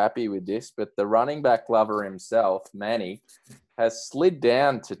too happy with this, but the running back lover himself, Manny, has slid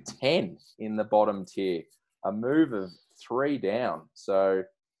down to 10 in the bottom tier, a move of 3 down. So,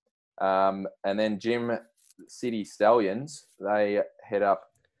 and then Jim City Stallions, they head up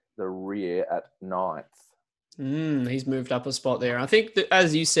the rear at 9th. He's moved up a spot there. I think that,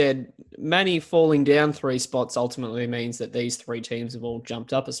 as you said, Manny falling down 3 spots ultimately means that these 3 teams have all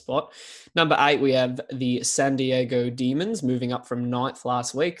jumped up a spot. Number 8, we have the San Diego Demons moving up from 9th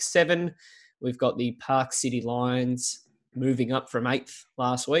last week. 7, we've got the Park City Lions moving up from 8th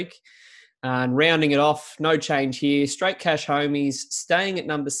last week. And rounding it off, no change here. Straight Cash Homies staying at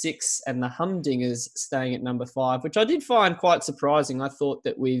number 6 and the Humdingers staying at number 5, which I did find quite surprising. I thought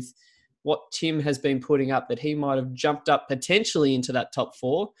that with what Tim has been putting up, that he might have jumped up potentially into that top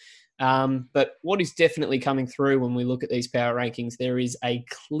 4. But what is definitely coming through when we look at these power rankings, there is a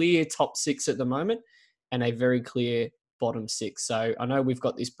clear top 6 at the moment and a very clear bottom 6. So I know we've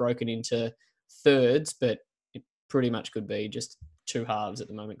got this broken into thirds, but it pretty much could be just 2 halves at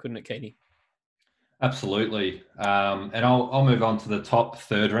the moment, couldn't it, Katie? Absolutely. And I'll move on to the top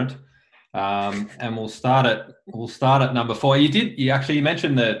thirdrant. And we'll start at number 4. You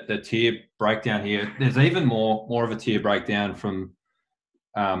mentioned the tier breakdown here. There's even more of a tier breakdown from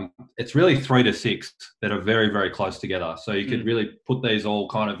it's really 3 to 6 that are very, very close together. So you could really put these all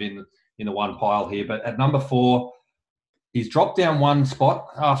kind of in the one pile here. But at number 4, he's dropped down 1 spot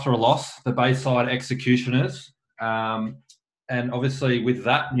after a loss, the Bayside Executioners. And obviously with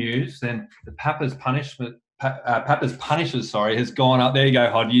that news, then the Pappas Punishers, has gone up. There you go,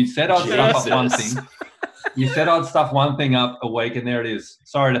 Hod. You said I'd stuff up one thing. You said I'd stuff one thing up a week, and there it is.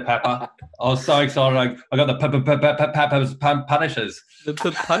 Sorry to Papa. I was so excited. I got the Pappas Punishers. The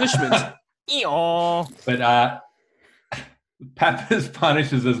punishment. But Pappas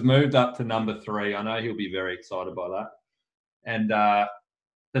Punishers has moved up to number 3. I know he'll be very excited by that. And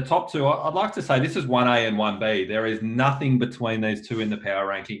the top 2, I'd like to say this is 1A and 1B. There is nothing between these 2 in the power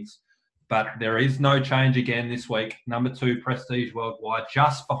rankings. But there is no change again this week. Number 2, Prestige Worldwide,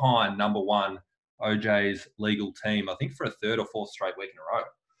 just behind number 1, OJ's Legal Team, I think for a 3rd or 4th straight week in a row.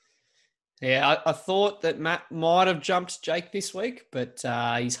 Yeah, I thought that Matt might have jumped Jake this week, but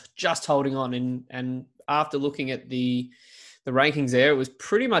he's just holding on. And after looking at the rankings there, it was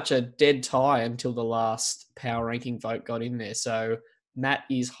pretty much a dead tie until the last power ranking vote got in there. So Matt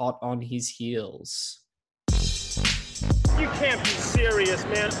is hot on his heels. You can't be serious,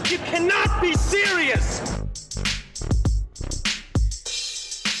 man. You cannot be serious!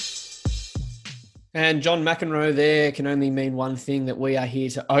 And John McEnroe there can only mean one thing, that we are here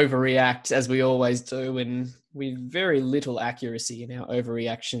to overreact, as we always do, and with very little accuracy in our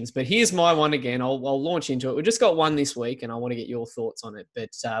overreactions. But here's my one again. I'll launch into it. We just got one this week, and I want to get your thoughts on it. But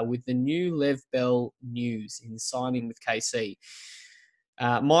with the new Lev Bell news in signing with KC,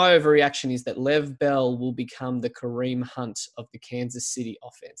 my overreaction is that Lev Bell will become the Kareem Hunt of the Kansas City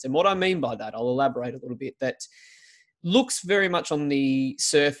offense. And what I mean by that, I'll elaborate a little bit, that looks very much on the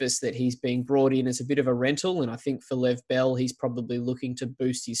surface that he's being brought in as a bit of a rental. And I think for Lev Bell, he's probably looking to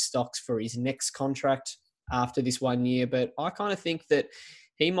boost his stocks for his next contract after this 1 year. But I kind of think that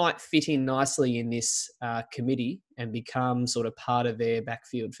he might fit in nicely in this committee and become sort of part of their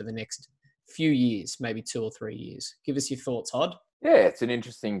backfield for the next few years, maybe 2 or 3 years. Give us your thoughts, Hod. Yeah, it's an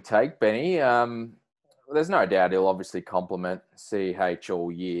interesting take, Benny. There's no doubt he'll obviously complement CH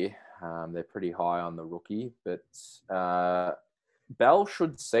all year. They're pretty high on the rookie, but Bell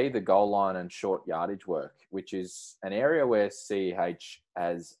should see the goal line and short yardage work, which is an area where CEH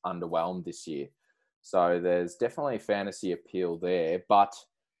has underwhelmed this year. So there's definitely fantasy appeal there. But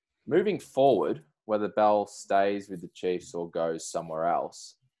moving forward, whether Bell stays with the Chiefs or goes somewhere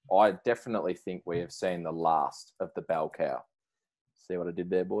else, I definitely think we have seen the last of the Bell cow. See what I did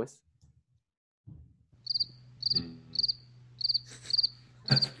there, boys?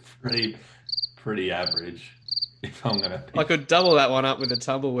 That's pretty average. If I'm gonna pick. I could double that one up with a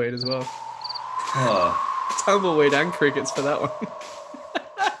tumbleweed as well. Oh, Tumbleweed and crickets for that one.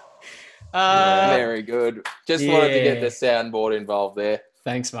 Very good. Just wanted to get the soundboard involved there.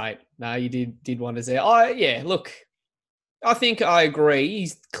 Thanks, mate. No, you did wonders there. Look, I think I agree.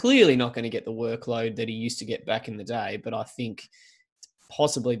 He's clearly not going to get the workload that he used to get back in the day, but I think it's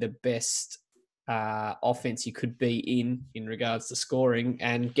possibly the best offense you could be in regards to scoring,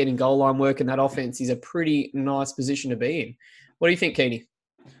 and getting goal line work in that offense is a pretty nice position to be in. What do you think, Keeney?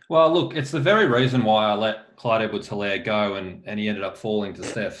 well, look, it's the very reason why I let Clyde Edwards-Helaire go, and he ended up falling to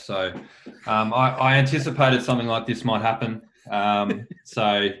Steph. So I anticipated something like this might happen.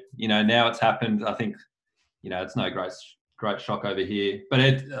 So, now it's happened. I think, it's no great shock over here.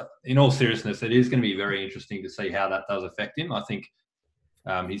 But in all seriousness, it is going to be very interesting to see how that does affect him. I think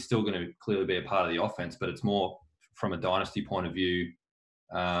he's still going to clearly be a part of the offense, but it's more from a dynasty point of view,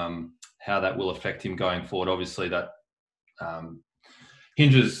 how that will affect him going forward. Obviously, that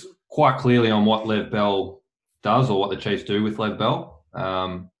hinges quite clearly on what Lev Bell does or what the Chiefs do with Lev Bell.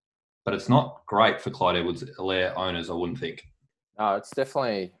 But it's not great for Clyde Edwards-Helaire owners, I wouldn't think. No, it's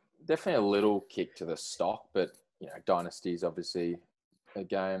definitely a little kick to the stock, but dynasty is obviously a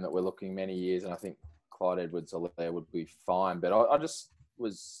game that we're looking many years, and I think Clyde Edwards-Helaire would be fine. But I just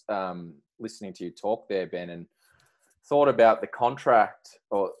was listening to you talk there, Ben, and thought about the contract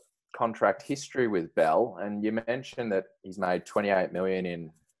history with Bell, and you mentioned that he's made $28 million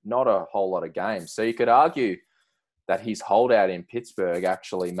in not a whole lot of games. So you could argue that his holdout in Pittsburgh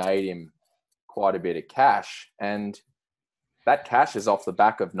actually made him quite a bit of cash, and that cash is off the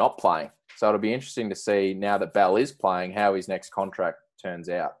back of not playing. So it'll be interesting to see, now that Bell is playing, how his next contract turns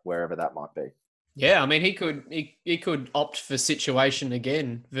out, wherever that might be. Yeah, I mean, he could opt for situation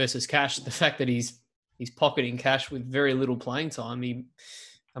again versus cash. The fact that he's pocketing cash with very little playing time.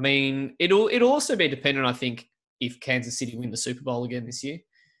 It'll also be dependent, I think, if Kansas City win the Super Bowl again this year.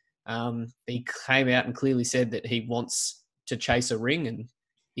 He came out and clearly said that he wants to chase a ring, and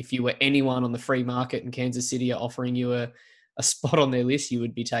if you were anyone on the free market and Kansas City are offering you a spot on their list, you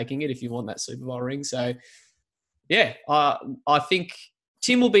would be taking it if you want that Super Bowl ring. So, yeah, I think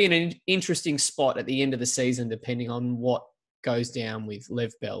Tim will be in an interesting spot at the end of the season, depending on what goes down with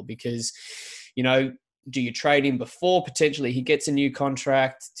Lev Bell, because, do you trade him before potentially he gets a new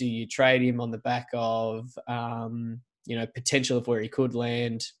contract? Do you trade him on the back of, potential of where he could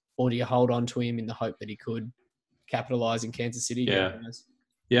land? Or do you hold on to him in the hope that he could capitalize in Kansas City? Yeah.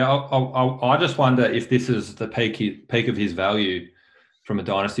 Yeah, I just wonder if this is the peak of his value from a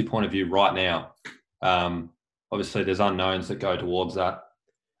dynasty point of view right now. Obviously, there's unknowns that go towards that.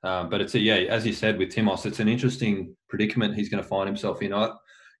 But it's as you said with Timos, it's an interesting predicament he's going to find himself in.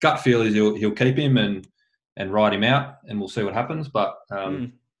 Gut feel is he'll keep him and ride him out, and we'll see what happens. But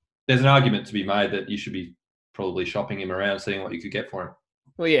there's an argument to be made that you should be probably shopping him around, seeing what you could get for him.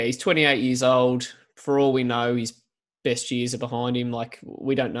 Well, yeah, he's 28 years old. For all we know, his best years are behind him. Like,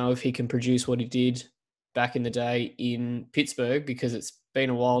 we don't know if he can produce what he did back in the day in Pittsburgh, because it's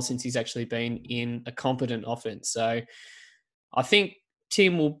been a while since he's actually been in a competent offense. So I think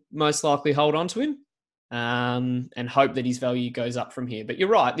Tim will most likely hold on to him and hope that his value goes up from here. But you're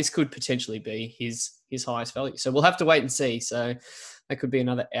right, this could potentially be his highest value. So we'll have to wait and see. So that could be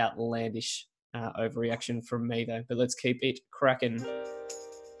another outlandish overreaction from me, though. But let's keep it cracking.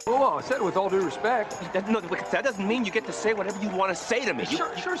 Oh, I said it with all due respect. That doesn't mean you get to say whatever you want to say to me.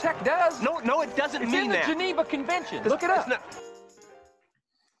 Sure as heck does. No, it doesn't It's mean in that. the Geneva Convention. Look it up.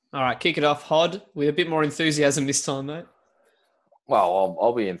 All right, kick it off, Hod, with a bit more enthusiasm this time, mate. Well,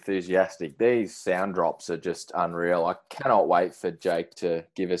 I'll be enthusiastic. These sound drops are just unreal. I cannot wait for Jake to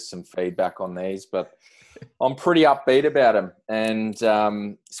give us some feedback on these, but I'm pretty upbeat about them. And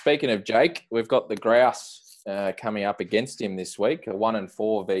speaking of Jake, we've got the Grouse coming up against him this week, a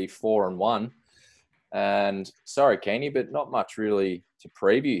 1-4 v 4-1. And sorry, Keeney, but not much really to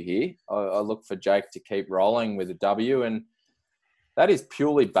preview here. I look for Jake to keep rolling with a W, and that is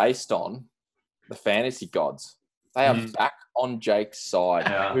purely based on the fantasy gods. They are back on Jake's side.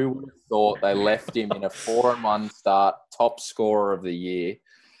 Yeah. Who would have thought they left him in a 4-1 start, top scorer of the year?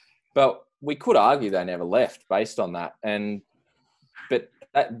 But we could argue they never left based on that. But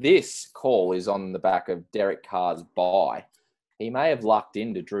this call is on the back of Derek Carr's bye. he may have lucked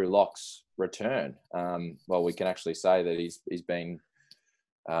into Drew Lock's return. Well, we can actually say that he's been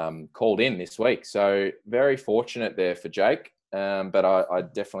called in this week. So very fortunate there for Jake. But I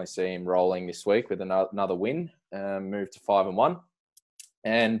definitely see him rolling this week with another win, move to 5-1.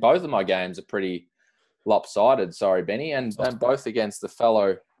 And both of my games are pretty lopsided, sorry, Benny, and both against the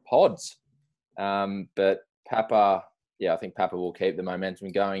fellow pods. But Papa, I think Papa will keep the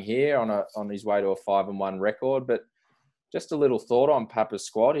momentum going here on his way to a 5-1 record. But just a little thought on Papa's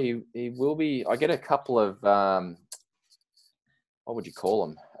squad. He will be, I get a couple of, what would you call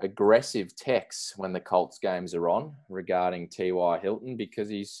them? Aggressive texts when the Colts games are on regarding T.Y. Hilton, because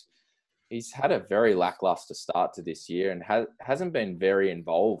he's had a very lackluster start to this year and hasn't been very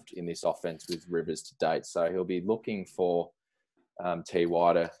involved in this offense with Rivers to date. So he'll be looking for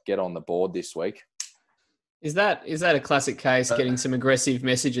T.Y. to get on the board this week. Is that a classic case, getting some aggressive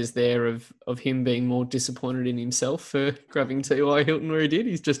messages there of him being more disappointed in himself for grabbing T.Y. Hilton where he did?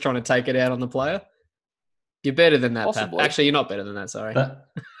 He's just trying to take it out on the player. You're better than that, Pap. Actually, you're not better than that, sorry.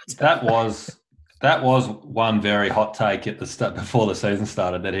 That was one very hot take at the start before the season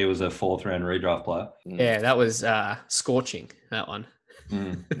started, that he was a 4th round redraft player. Yeah, that was scorching, that one.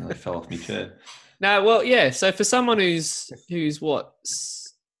 It fell off my chair. No, well, yeah. So for someone who's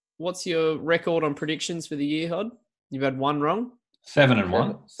what's your record on predictions for the year, Hod? You've had one wrong?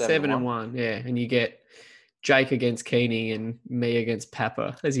 7-1. 7-1, yeah. And you get Jake against Keeney and me against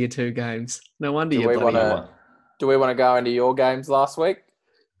Papa as your 2 games. No wonder you're bloody. Do we want to go into your games last week?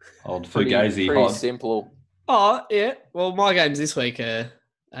 Old Fugazi. Pretty simple. Oh, yeah. Well, my games this week are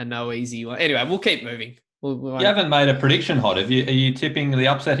no easy one. Anyway, we'll keep moving. You haven't made a prediction, Hod. Are you tipping the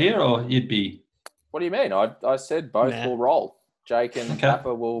upset here, or you'd be? What do you mean? I said both will roll. Jake and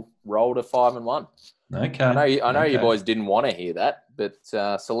Papa will roll to 5-1. Okay. I know you boys didn't want to hear that, but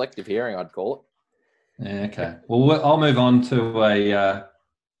selective hearing, I'd call it. Yeah, okay. Well, I'll move on to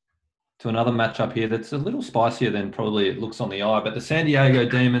another matchup here that's a little spicier than probably it looks on the eye. But the San Diego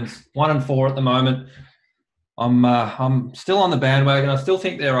Demons, 1-4 at the moment. I'm still on the bandwagon. I still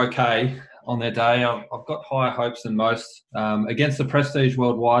think they're okay on their day. I've got higher hopes than most. Against the Prestige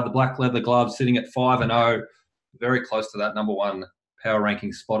Worldwide, the Black Leather Gloves sitting at 5-0, very close to that number 1 power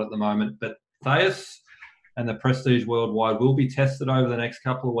ranking spot at the moment. But Thais and the Prestige Worldwide will be tested over the next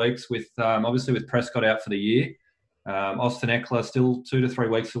couple of weeks with, obviously with Prescott out for the year. Austin Eckler still 2 to 3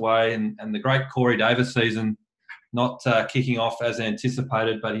 weeks away, and the great Corey Davis season not kicking off as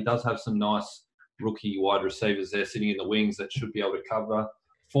anticipated, but he does have some nice rookie wide receivers there sitting in the wings that should be able to cover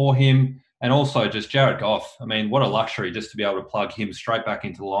for him. And also just Jared Goff. I mean, what a luxury just to be able to plug him straight back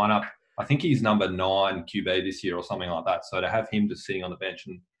into the lineup. I think he's number 9 QB this year or something like that. So to have him just sitting on the bench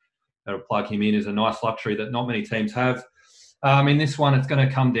and plug him in is a nice luxury that not many teams have. In this one, it's going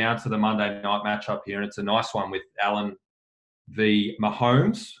to come down to the Monday night matchup here, and it's a nice one with Allen v.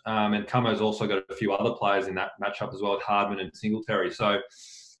 Mahomes. And Camo's also got a few other players in that matchup as well, Hardman and Singletary. So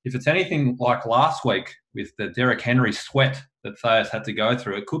if it's anything like last week with the Derrick Henry sweat that Thais had to go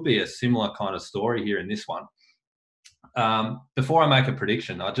through, it could be a similar kind of story here in this one. Before I make a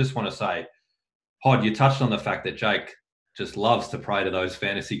prediction, I just want to say, Hod, you touched on the fact that Jake just loves to pray to those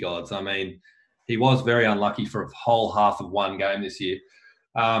fantasy gods. I mean, he was very unlucky for a whole half of one game this year.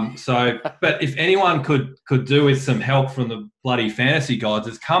 But if anyone could do with some help from the bloody fantasy gods,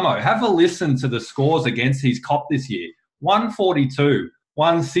 it's Camo. Have a listen to the scores against his cop this year. 142,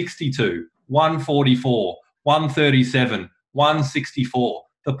 162, 144, 137, 164.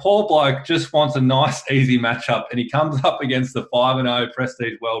 The poor bloke just wants a nice, easy matchup, and he comes up against the 5-0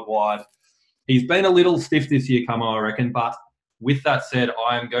 Prestige Worldwide. He's been a little stiff this year, Camo, I reckon, but with that said,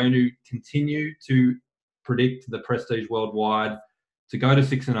 I am going to continue to predict the Prestige Worldwide to go to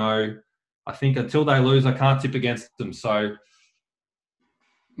 6-0. I think until they lose, I can't tip against them. So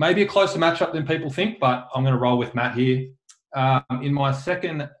maybe a closer matchup than people think, but I'm going to roll with Matt here. In my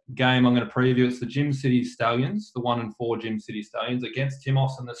second game, I'm going to preview, it's the Gym City Stallions, the 1-4 Gym City Stallions against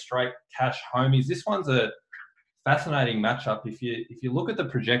Timos and the Straight Cash Homies. This one's a fascinating matchup. If you look at the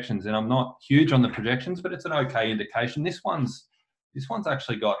projections, and I'm not huge on the projections, but it's an okay indication. This one's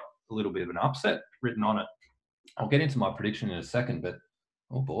actually got a little bit of an upset written on it. I'll get into my prediction in a second, but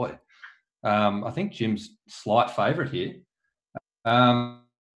oh boy, I think Jim's slight favourite here.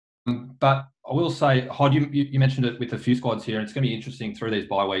 But I will say, Hod, you mentioned it with a few squads here, and it's going to be interesting through these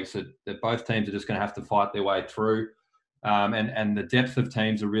bye weeks that both teams are just going to have to fight their way through. And the depth of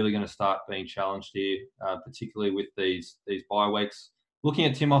teams are really going to start being challenged here, particularly with these bye weeks. Looking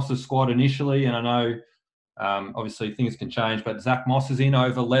at Timos's squad initially, and I know obviously things can change, but Zach Moss is in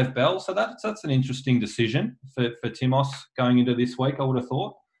over Lev Bell, so that's an interesting decision for Timos going into this week, I would have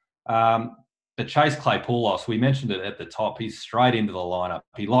thought. But Chase Claypoulos, we mentioned it at the top. He's straight into the lineup.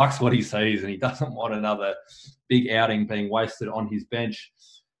 He likes what he sees, and he doesn't want another big outing being wasted on his bench.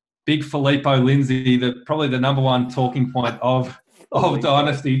 Big Filippo Lindsay, probably the number one talking point of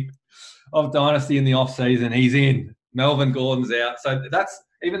Dynasty in the off-season. He's in. Melvin Gordon's out. So that's,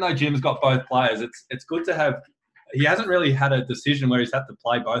 even though Jim's got both players, it's good to have. He hasn't really had a decision where he's had to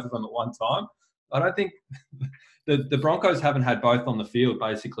play both of them at one time. I don't think the Broncos haven't had both on the field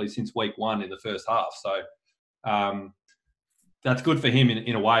basically since week 1 in the first half. So that's good for him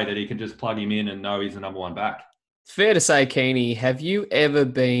in a way that he can just plug him in and know he's the number one back. Fair to say, Keeney, have you ever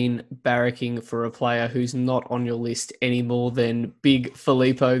been barracking for a player who's not on your list any more than Big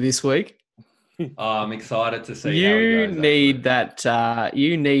Filippo this week? I'm excited to see you how he goes. Need that.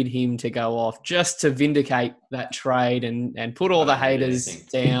 You need him to go off just to vindicate that trade and put all the haters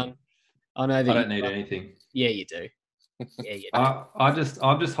down. I know that I don't need anything. Yeah, you do. Yeah, you do. I'm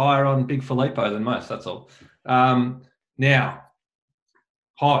just higher on Big Filippo than most. That's all. Now,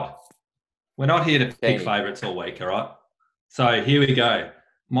 Hod, we're not here to pick favourites all week, all right? So here we go.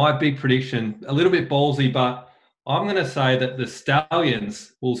 My big prediction, a little bit ballsy, but I'm going to say that the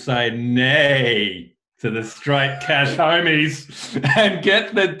Stallions will say nay to the straight cash homies and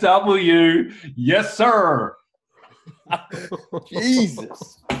get the W. Yes, sir.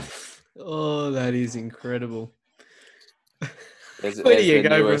 Jesus. Oh, that is incredible. There's Where do you the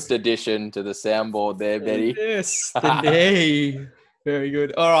go, newest addition to the soundboard there, Betty. Yes, the nay. Very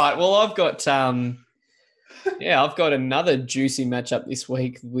good. All right. Well, I've got I've got another juicy matchup this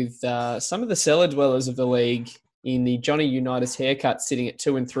week with some of the cellar dwellers of the league in the Johnny Unitas haircut, sitting at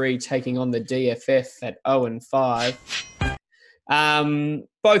 2-3, taking on the DFF at 0-5.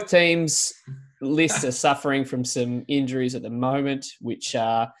 Both teams' lists are suffering from some injuries at the moment, which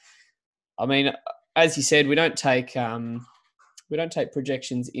as you said, we don't take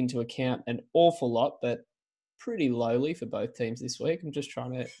projections into account an awful lot, but pretty lowly for both teams this week. I'm just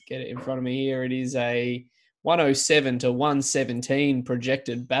trying to get it in front of me here. It is a 107 to 117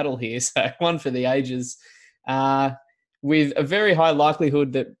 projected battle here, so one for the ages, with a very high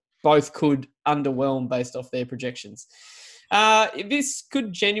likelihood that both could underwhelm based off their projections. This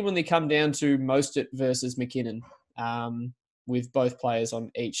could genuinely come down to Mostert versus McKinnon, with both players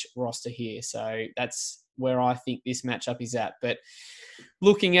on each roster here. So that's where I think this matchup is at. But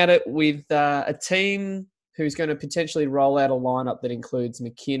looking at it with a team who's going to potentially roll out a lineup that includes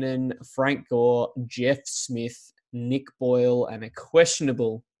McKinnon, Frank Gore, Jeff Smith, Nick Boyle, and a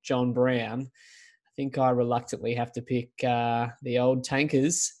questionable John Brown, I think I reluctantly have to pick the old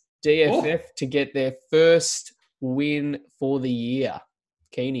Tankers, DFF, to get their first win for the year.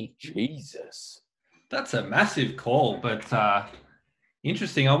 Keeney. Jesus. That's a massive call, but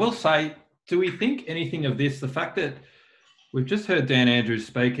interesting. I will say, do we think anything of this? The fact that we've just heard Dan Andrews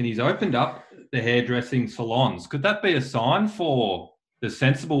speak and he's opened up the hairdressing salons. Could that be a sign for the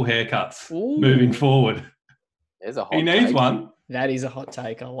sensible haircuts moving forward? There's a hot He needs take. one. That is a hot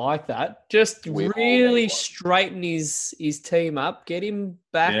take. I like that. Just really straighten his team up, get him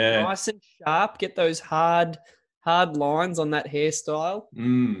back nice and sharp, get those hard lines on that hairstyle.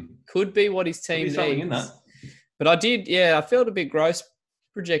 Could be what his team needs. In that. But I felt a bit gross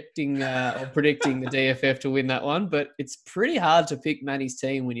predicting the DFF to win that one, but it's pretty hard to pick Manny's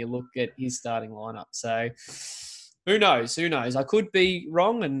team when you look at his starting lineup. So who knows? I could be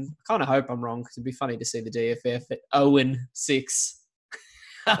wrong, and kind of hope I'm wrong, because it'd be funny to see the DFF at 0-6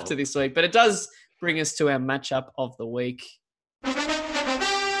 after this week. But it does bring us to our matchup of the week.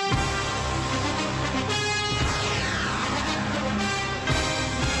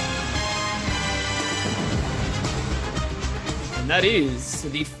 And that is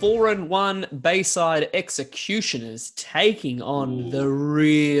the 4-1 Bayside Executioners taking on the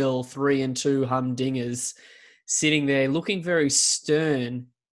real 3-2 Humdingers, sitting there looking very stern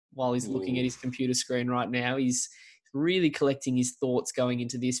while he's looking at his computer screen right now. He's really collecting his thoughts going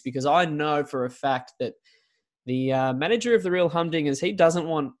into this, because I know for a fact that the manager of the real Humdingers, he doesn't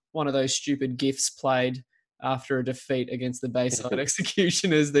want one of those stupid GIFs played after a defeat against the Bayside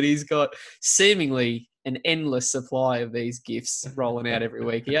Executioners that he's got seemingly an endless supply of these GIFs rolling out every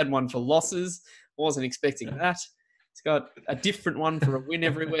week. He had one for losses. Wasn't expecting that. He's got a different one for a win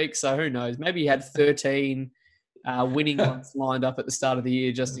every week. So who knows? Maybe he had 13 winning ones lined up at the start of the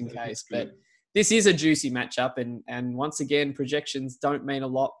year just in case. But this is a juicy matchup. And once again, projections don't mean a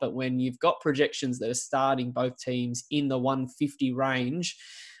lot. But when you've got projections that are starting both teams in the 150 range,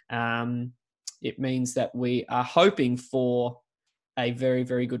 it means that we are hoping for a very,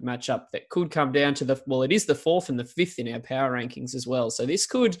 very good matchup that could come down to it is the 4th and the 5th in our power rankings as well. So this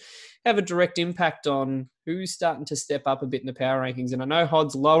could have a direct impact on who's starting to step up a bit in the power rankings. And I know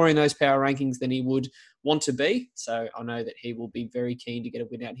Hod's lowering those power rankings than he would want to be. So I know that he will be very keen to get a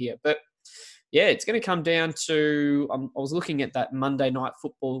win out here. But yeah, it's going to come down to, I was looking at that Monday night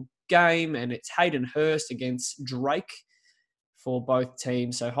football game, and it's Hayden Hurst against Drake for both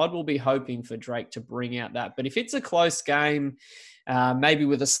teams. So Hod will be hoping for Drake to bring out that. But if it's a close game, maybe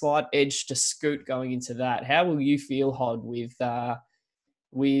with a slight edge to Scoot going into that, how will you feel, Hod,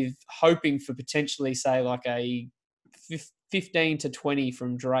 with hoping for potentially, say, like a 15 to 20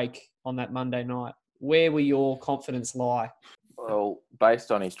 from Drake on that Monday night? Where will your confidence lie? Well,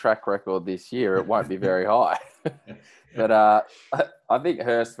 based on his track record this year, it won't be very high. But I think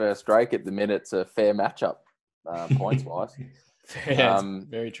Hurst versus Drake at the minute's a fair matchup, points-wise.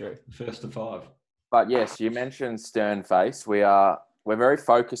 Very true. First to 5. But yes, you mentioned stern face. We're very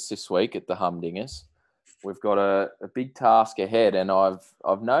focused this week at the Humdingers. We've got a big task ahead, and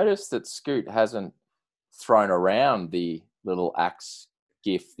I've noticed that Scoot hasn't thrown around the little axe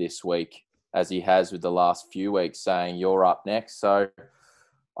gif this week as he has with the last few weeks, saying you're up next. So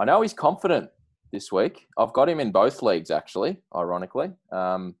I know he's confident this week. I've got him in both leagues, actually, ironically.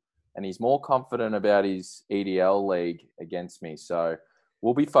 And he's more confident about his EDL league against me. So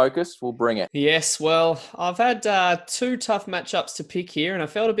we'll be focused. We'll bring it. Yes, well, I've had 2 tough matchups to pick here, and I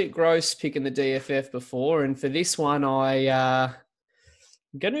felt a bit gross picking the DFF before. And for this one, I'm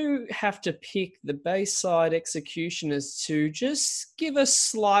going to have to pick the Bayside Executioners to just give a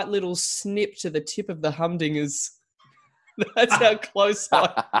slight little snip to the tip of the Humdingers. That's how close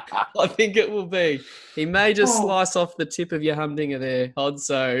I think it will be. He may just slice off the tip of your humdinger there, Hod.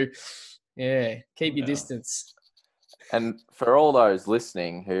 So, yeah, keep your distance. And for all those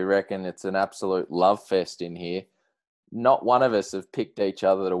listening who reckon it's an absolute love fest in here, not one of us have picked each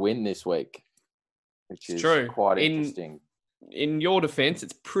other to win this week, which is true. Quite interesting. In your defense,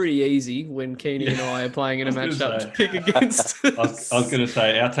 it's pretty easy when Keeney and I are playing in a matchup to pick against. I was going to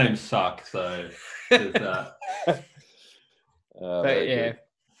say, our teams suck, so there's that. But yeah,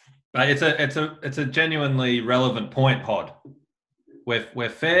 but it's a genuinely relevant point, Hod. We're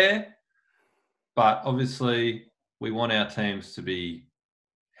fair, but obviously we want our teams to be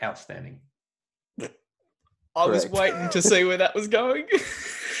outstanding. I was waiting to see where that was going,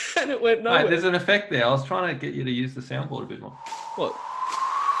 and it went nowhere. Mate, there's an effect there. I was trying to get you to use the soundboard a bit more. What?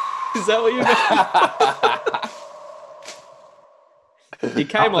 Is that what you meant? He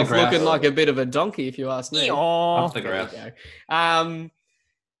came off looking like a bit of a donkey, if you ask me. Up the grass.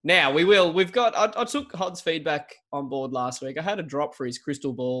 Now we will. We've got. I took Hod's feedback on board last week. I had a drop for his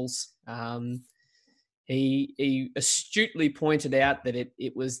crystal balls. He astutely pointed out that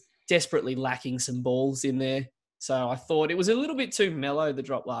it was desperately lacking some balls in there. So I thought it was a little bit too mellow, the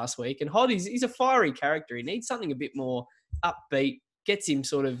drop last week. And Hod, he's a fiery character. He needs something a bit more upbeat, gets him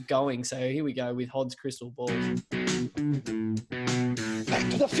sort of going. So here we go with Hod's crystal balls. Back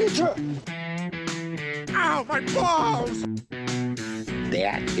to the future! Ow, my balls!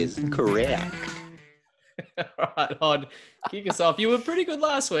 That is correct. All right, Hod, kick us off. You were pretty good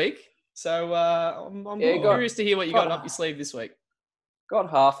last week. So I'm curious to hear what you got up your sleeve this week. Got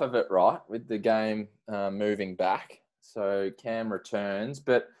half of it right with the game moving back. So Cam returns.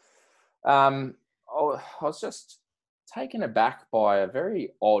 But I was just taken aback by a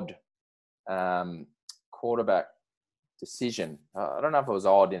very odd quarterback decision. I don't know if it was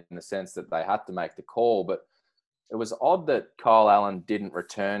odd in the sense that they had to make the call, but it was odd that Kyle Allen didn't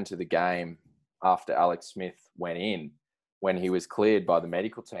return to the game after Alex Smith went in when he was cleared by the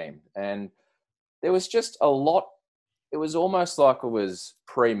medical team. And there was just a lot. It was almost like it was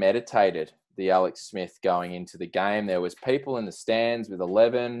premeditated, the Alex Smith going into the game. There was people in the stands with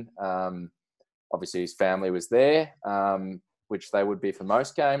 11. Obviously, his family was there, which they would be for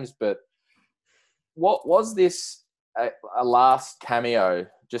most games. But what was this a last cameo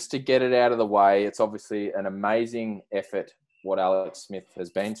just to get it out of the way? It's obviously an amazing effort what Alex Smith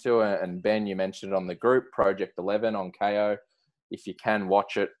has been to. And Ben, you mentioned it on the group, Project 11 on KO. If you can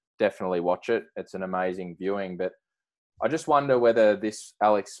watch it, definitely watch it. It's an amazing viewing. But I just wonder whether this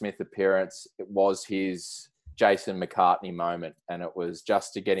Alex Smith appearance, it was his Jason McCartney moment, and it was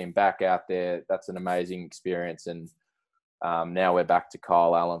just to get him back out there. That's an amazing experience. And now we're back to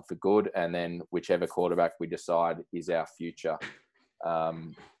Kyle Allen for good. And then whichever quarterback we decide is our future.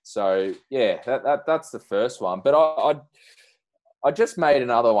 So yeah, that's the first one. But I just made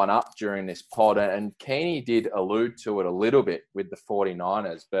another one up during this pod, and Keeney did allude to it a little bit with the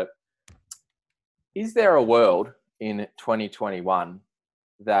 49ers. But is there a world in 2021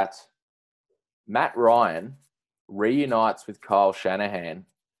 that Matt Ryan reunites with Kyle Shanahan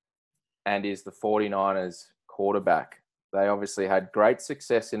and is the 49ers quarterback. They obviously had great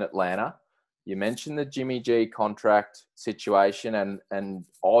success in Atlanta. You mentioned the Jimmy G contract situation and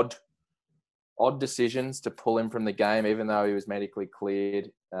odd decisions to pull him from the game, even though he was medically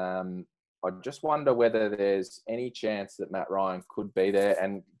cleared. I just wonder whether there's any chance that Matt Ryan could be there.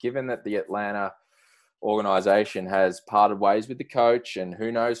 And given that the Atlanta organization has parted ways with the coach, and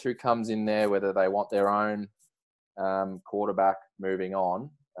who knows who comes in there, whether they want their own quarterback moving on,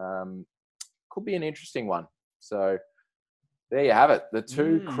 could be an interesting one. So there you have it. The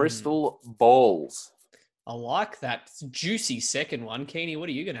two crystal balls. I like that. It's a juicy second one. Keeney, what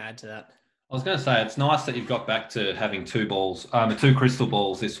are you going to add to that? I was going to say, it's nice that you've got back to having two crystal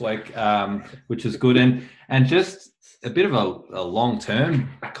balls this week, which is good. And just a bit of a long-term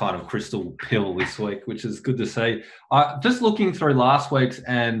kind of crystal pill this week, which is good to see. Just looking through last week's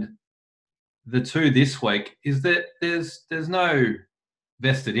and the two this week, is that there's no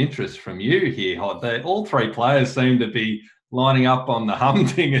vested interest from you here, Hod. All three players seem to be lining up on the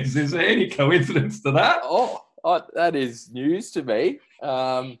humdingers. Is there any coincidence to that? Oh, that is news to me.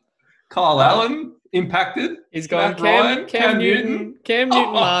 Kyle Allen impacted. He's gone Cam Newton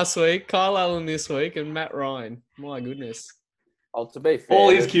last week, Kyle Allen this week, and Matt Ryan. My goodness. Oh, to be fair, all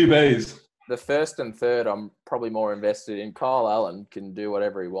his QBs. The first and third, I'm probably more invested in. Kyle Allen can do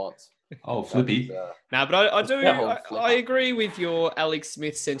whatever he wants. Oh, flippy. No, but I agree with your Alex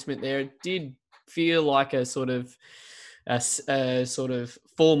Smith sentiment there. It did feel like a sort of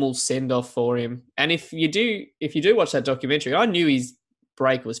formal send off for him. And if you do watch that documentary, I knew his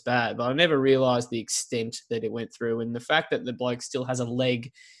break was bad, but I never realized the extent that it went through. And the fact that the bloke still has a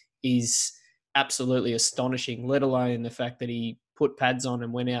leg is absolutely astonishing, let alone the fact that he put pads on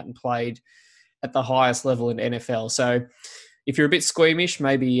and went out and played at the highest level in NFL. So if you're a bit squeamish,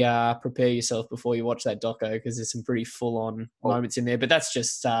 maybe prepare yourself before you watch that doco, because there's some pretty full-on moments in there. But that's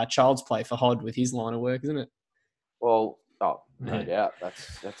just child's play for Hod with his line of work, isn't it? Well, no doubt.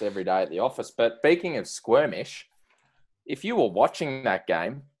 That's every day at the office. But speaking of squirmish, if you were watching that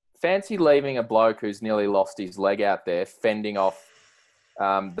game, fancy leaving a bloke who's nearly lost his leg out there fending off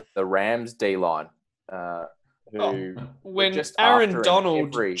the Rams D-line. When Aaron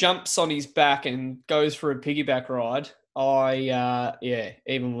Donald jumps on his back and goes for a piggyback ride, I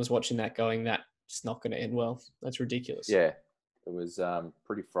even was watching that going, that's not going to end well. That's ridiculous. Yeah, it was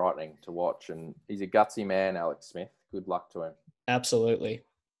pretty frightening to watch. And he's a gutsy man, Alex Smith. Good luck to him. Absolutely.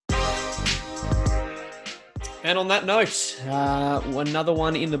 And on that note, another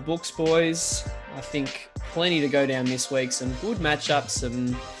one in the books, boys. I think plenty to go down this week. Some good matchups,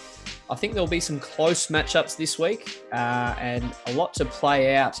 and I think there'll be some close matchups this week, and a lot to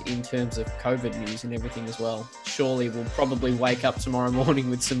play out in terms of COVID news and everything as well. Surely we'll probably wake up tomorrow morning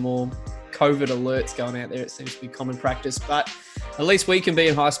with some more COVID alerts going out there. It seems to be common practice, but at least we can be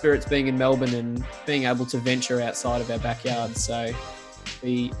in high spirits being in Melbourne and being able to venture outside of our backyard. So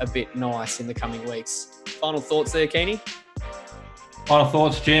be a bit nice in the coming weeks. Final thoughts there, Keeney? Final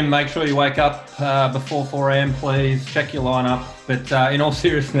thoughts, Jim. Make sure you wake up before 4 a.m, please. Check your lineup. But in all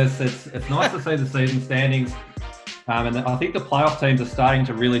seriousness, it's nice to see the season standings. And I think the playoff teams are starting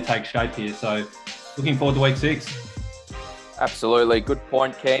to really take shape here. So looking forward to week 6. Absolutely. Good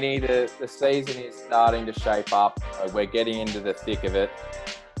point, Keeney. The season is starting to shape up. We're getting into the thick of it.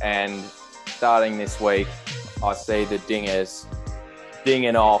 And starting this week, I see the dingers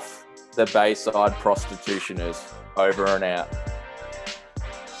dinging off the Bayside prostitutioners. Over and out.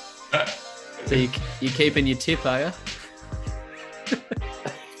 So you keeping your tip, are you?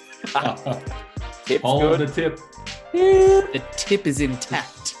 Tip's Hold good. the tip. The tip is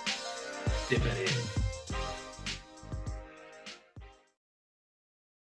intact. Tip it in.